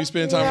going to be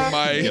spending time with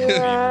my...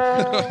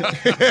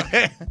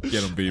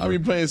 Get him, Beaver. I'll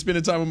be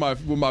spending time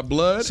with my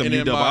blood. Some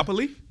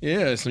UW-opoly?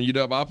 Yeah, some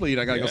UW-opoly.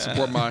 I got to go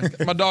support my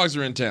dogs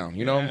are in town.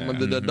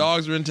 The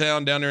dogs are in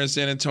town down there in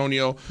San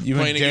Antonio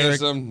playing against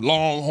some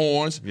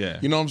Longhorns. Yeah.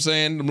 You know what I'm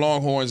saying? Them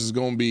Longhorns is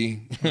going to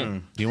be...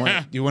 Do you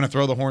want to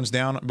throw the horns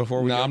down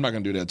before we go? No, I'm not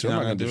going to do that, too. I'm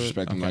not going to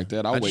disrespect them like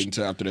that. I'll wait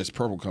until after this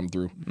purple come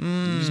through.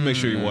 Just make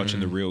sure you're watching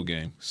the real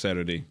game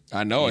Saturday.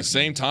 I know. At the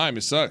same time,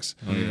 it sucks.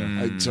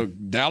 So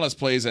Dallas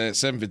plays at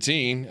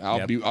 7:15.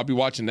 I'll be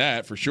watching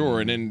that for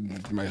sure. And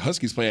then my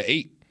Huskies play at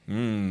 8.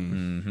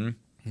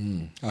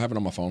 I'll have it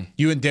on my phone.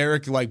 You and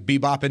Derek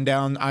bebopping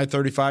down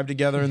I-35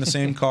 together in the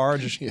same car,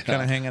 just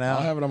kind of hanging out.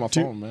 I'll have it on my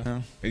phone,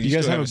 man. You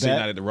guys have a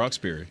bet at the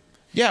Roxbury?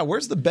 Yeah.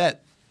 Where's the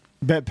bet?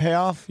 Bet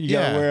payoff? You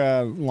gotta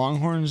wear a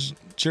Longhorns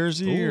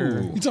jersey,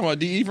 or you talking about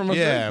DE from up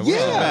there?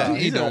 Yeah.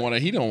 He don't want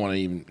to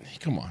even.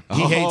 Come on.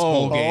 He hates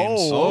bowl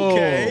games.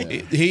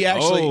 Okay.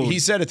 He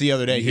said it the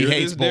other day. He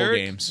hates bowl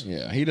games.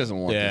 Yeah, he doesn't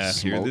want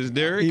this smoke. Hear this,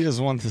 Derek? He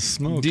doesn't want to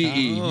smoke. DE,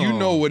 you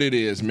know what it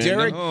is, man.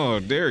 Derek.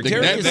 Derek.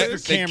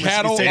 The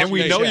cattle. And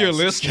we know you're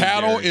listening.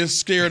 Cattle is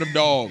scared of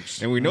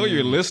dogs. And we know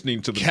you're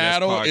listening to the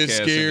cattle best podcast is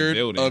scared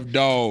in the building. of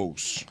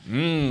dogs.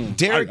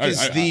 Derek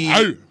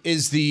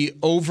is the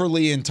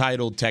overly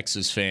entitled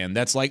Texas fan.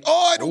 That's like,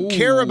 I don't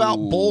care about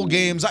bowl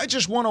games. I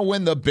just want to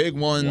win the big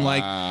one.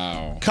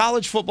 Wow. Like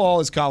college football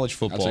is college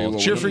football.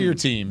 Cheer for your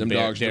team. Them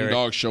dogs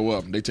show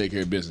up. They take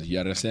care of business. You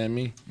understand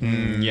me?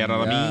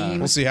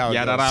 We'll see how it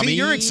goes. See,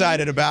 you're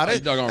excited about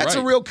it. That's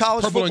a real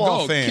college Purple football and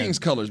gold, fan. King's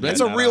colors, man.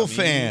 That's a real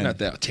fan. Not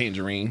that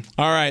tangerine.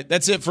 All right,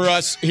 that's it for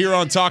us here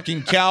on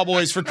Talking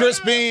Cowboys. For Chris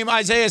Beam,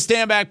 Isaiah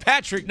Stanback,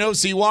 Patrick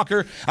No-C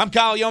Walker, I'm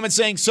Kyle Yeoman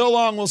saying so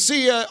long. We'll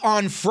see you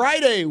on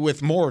Friday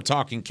with more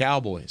Talking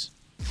Cowboys.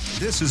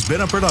 This has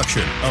been a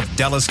production of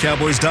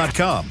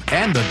DallasCowboys.com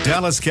and the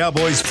Dallas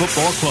Cowboys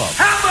Football Club.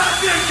 How about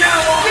this,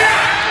 Cowboys?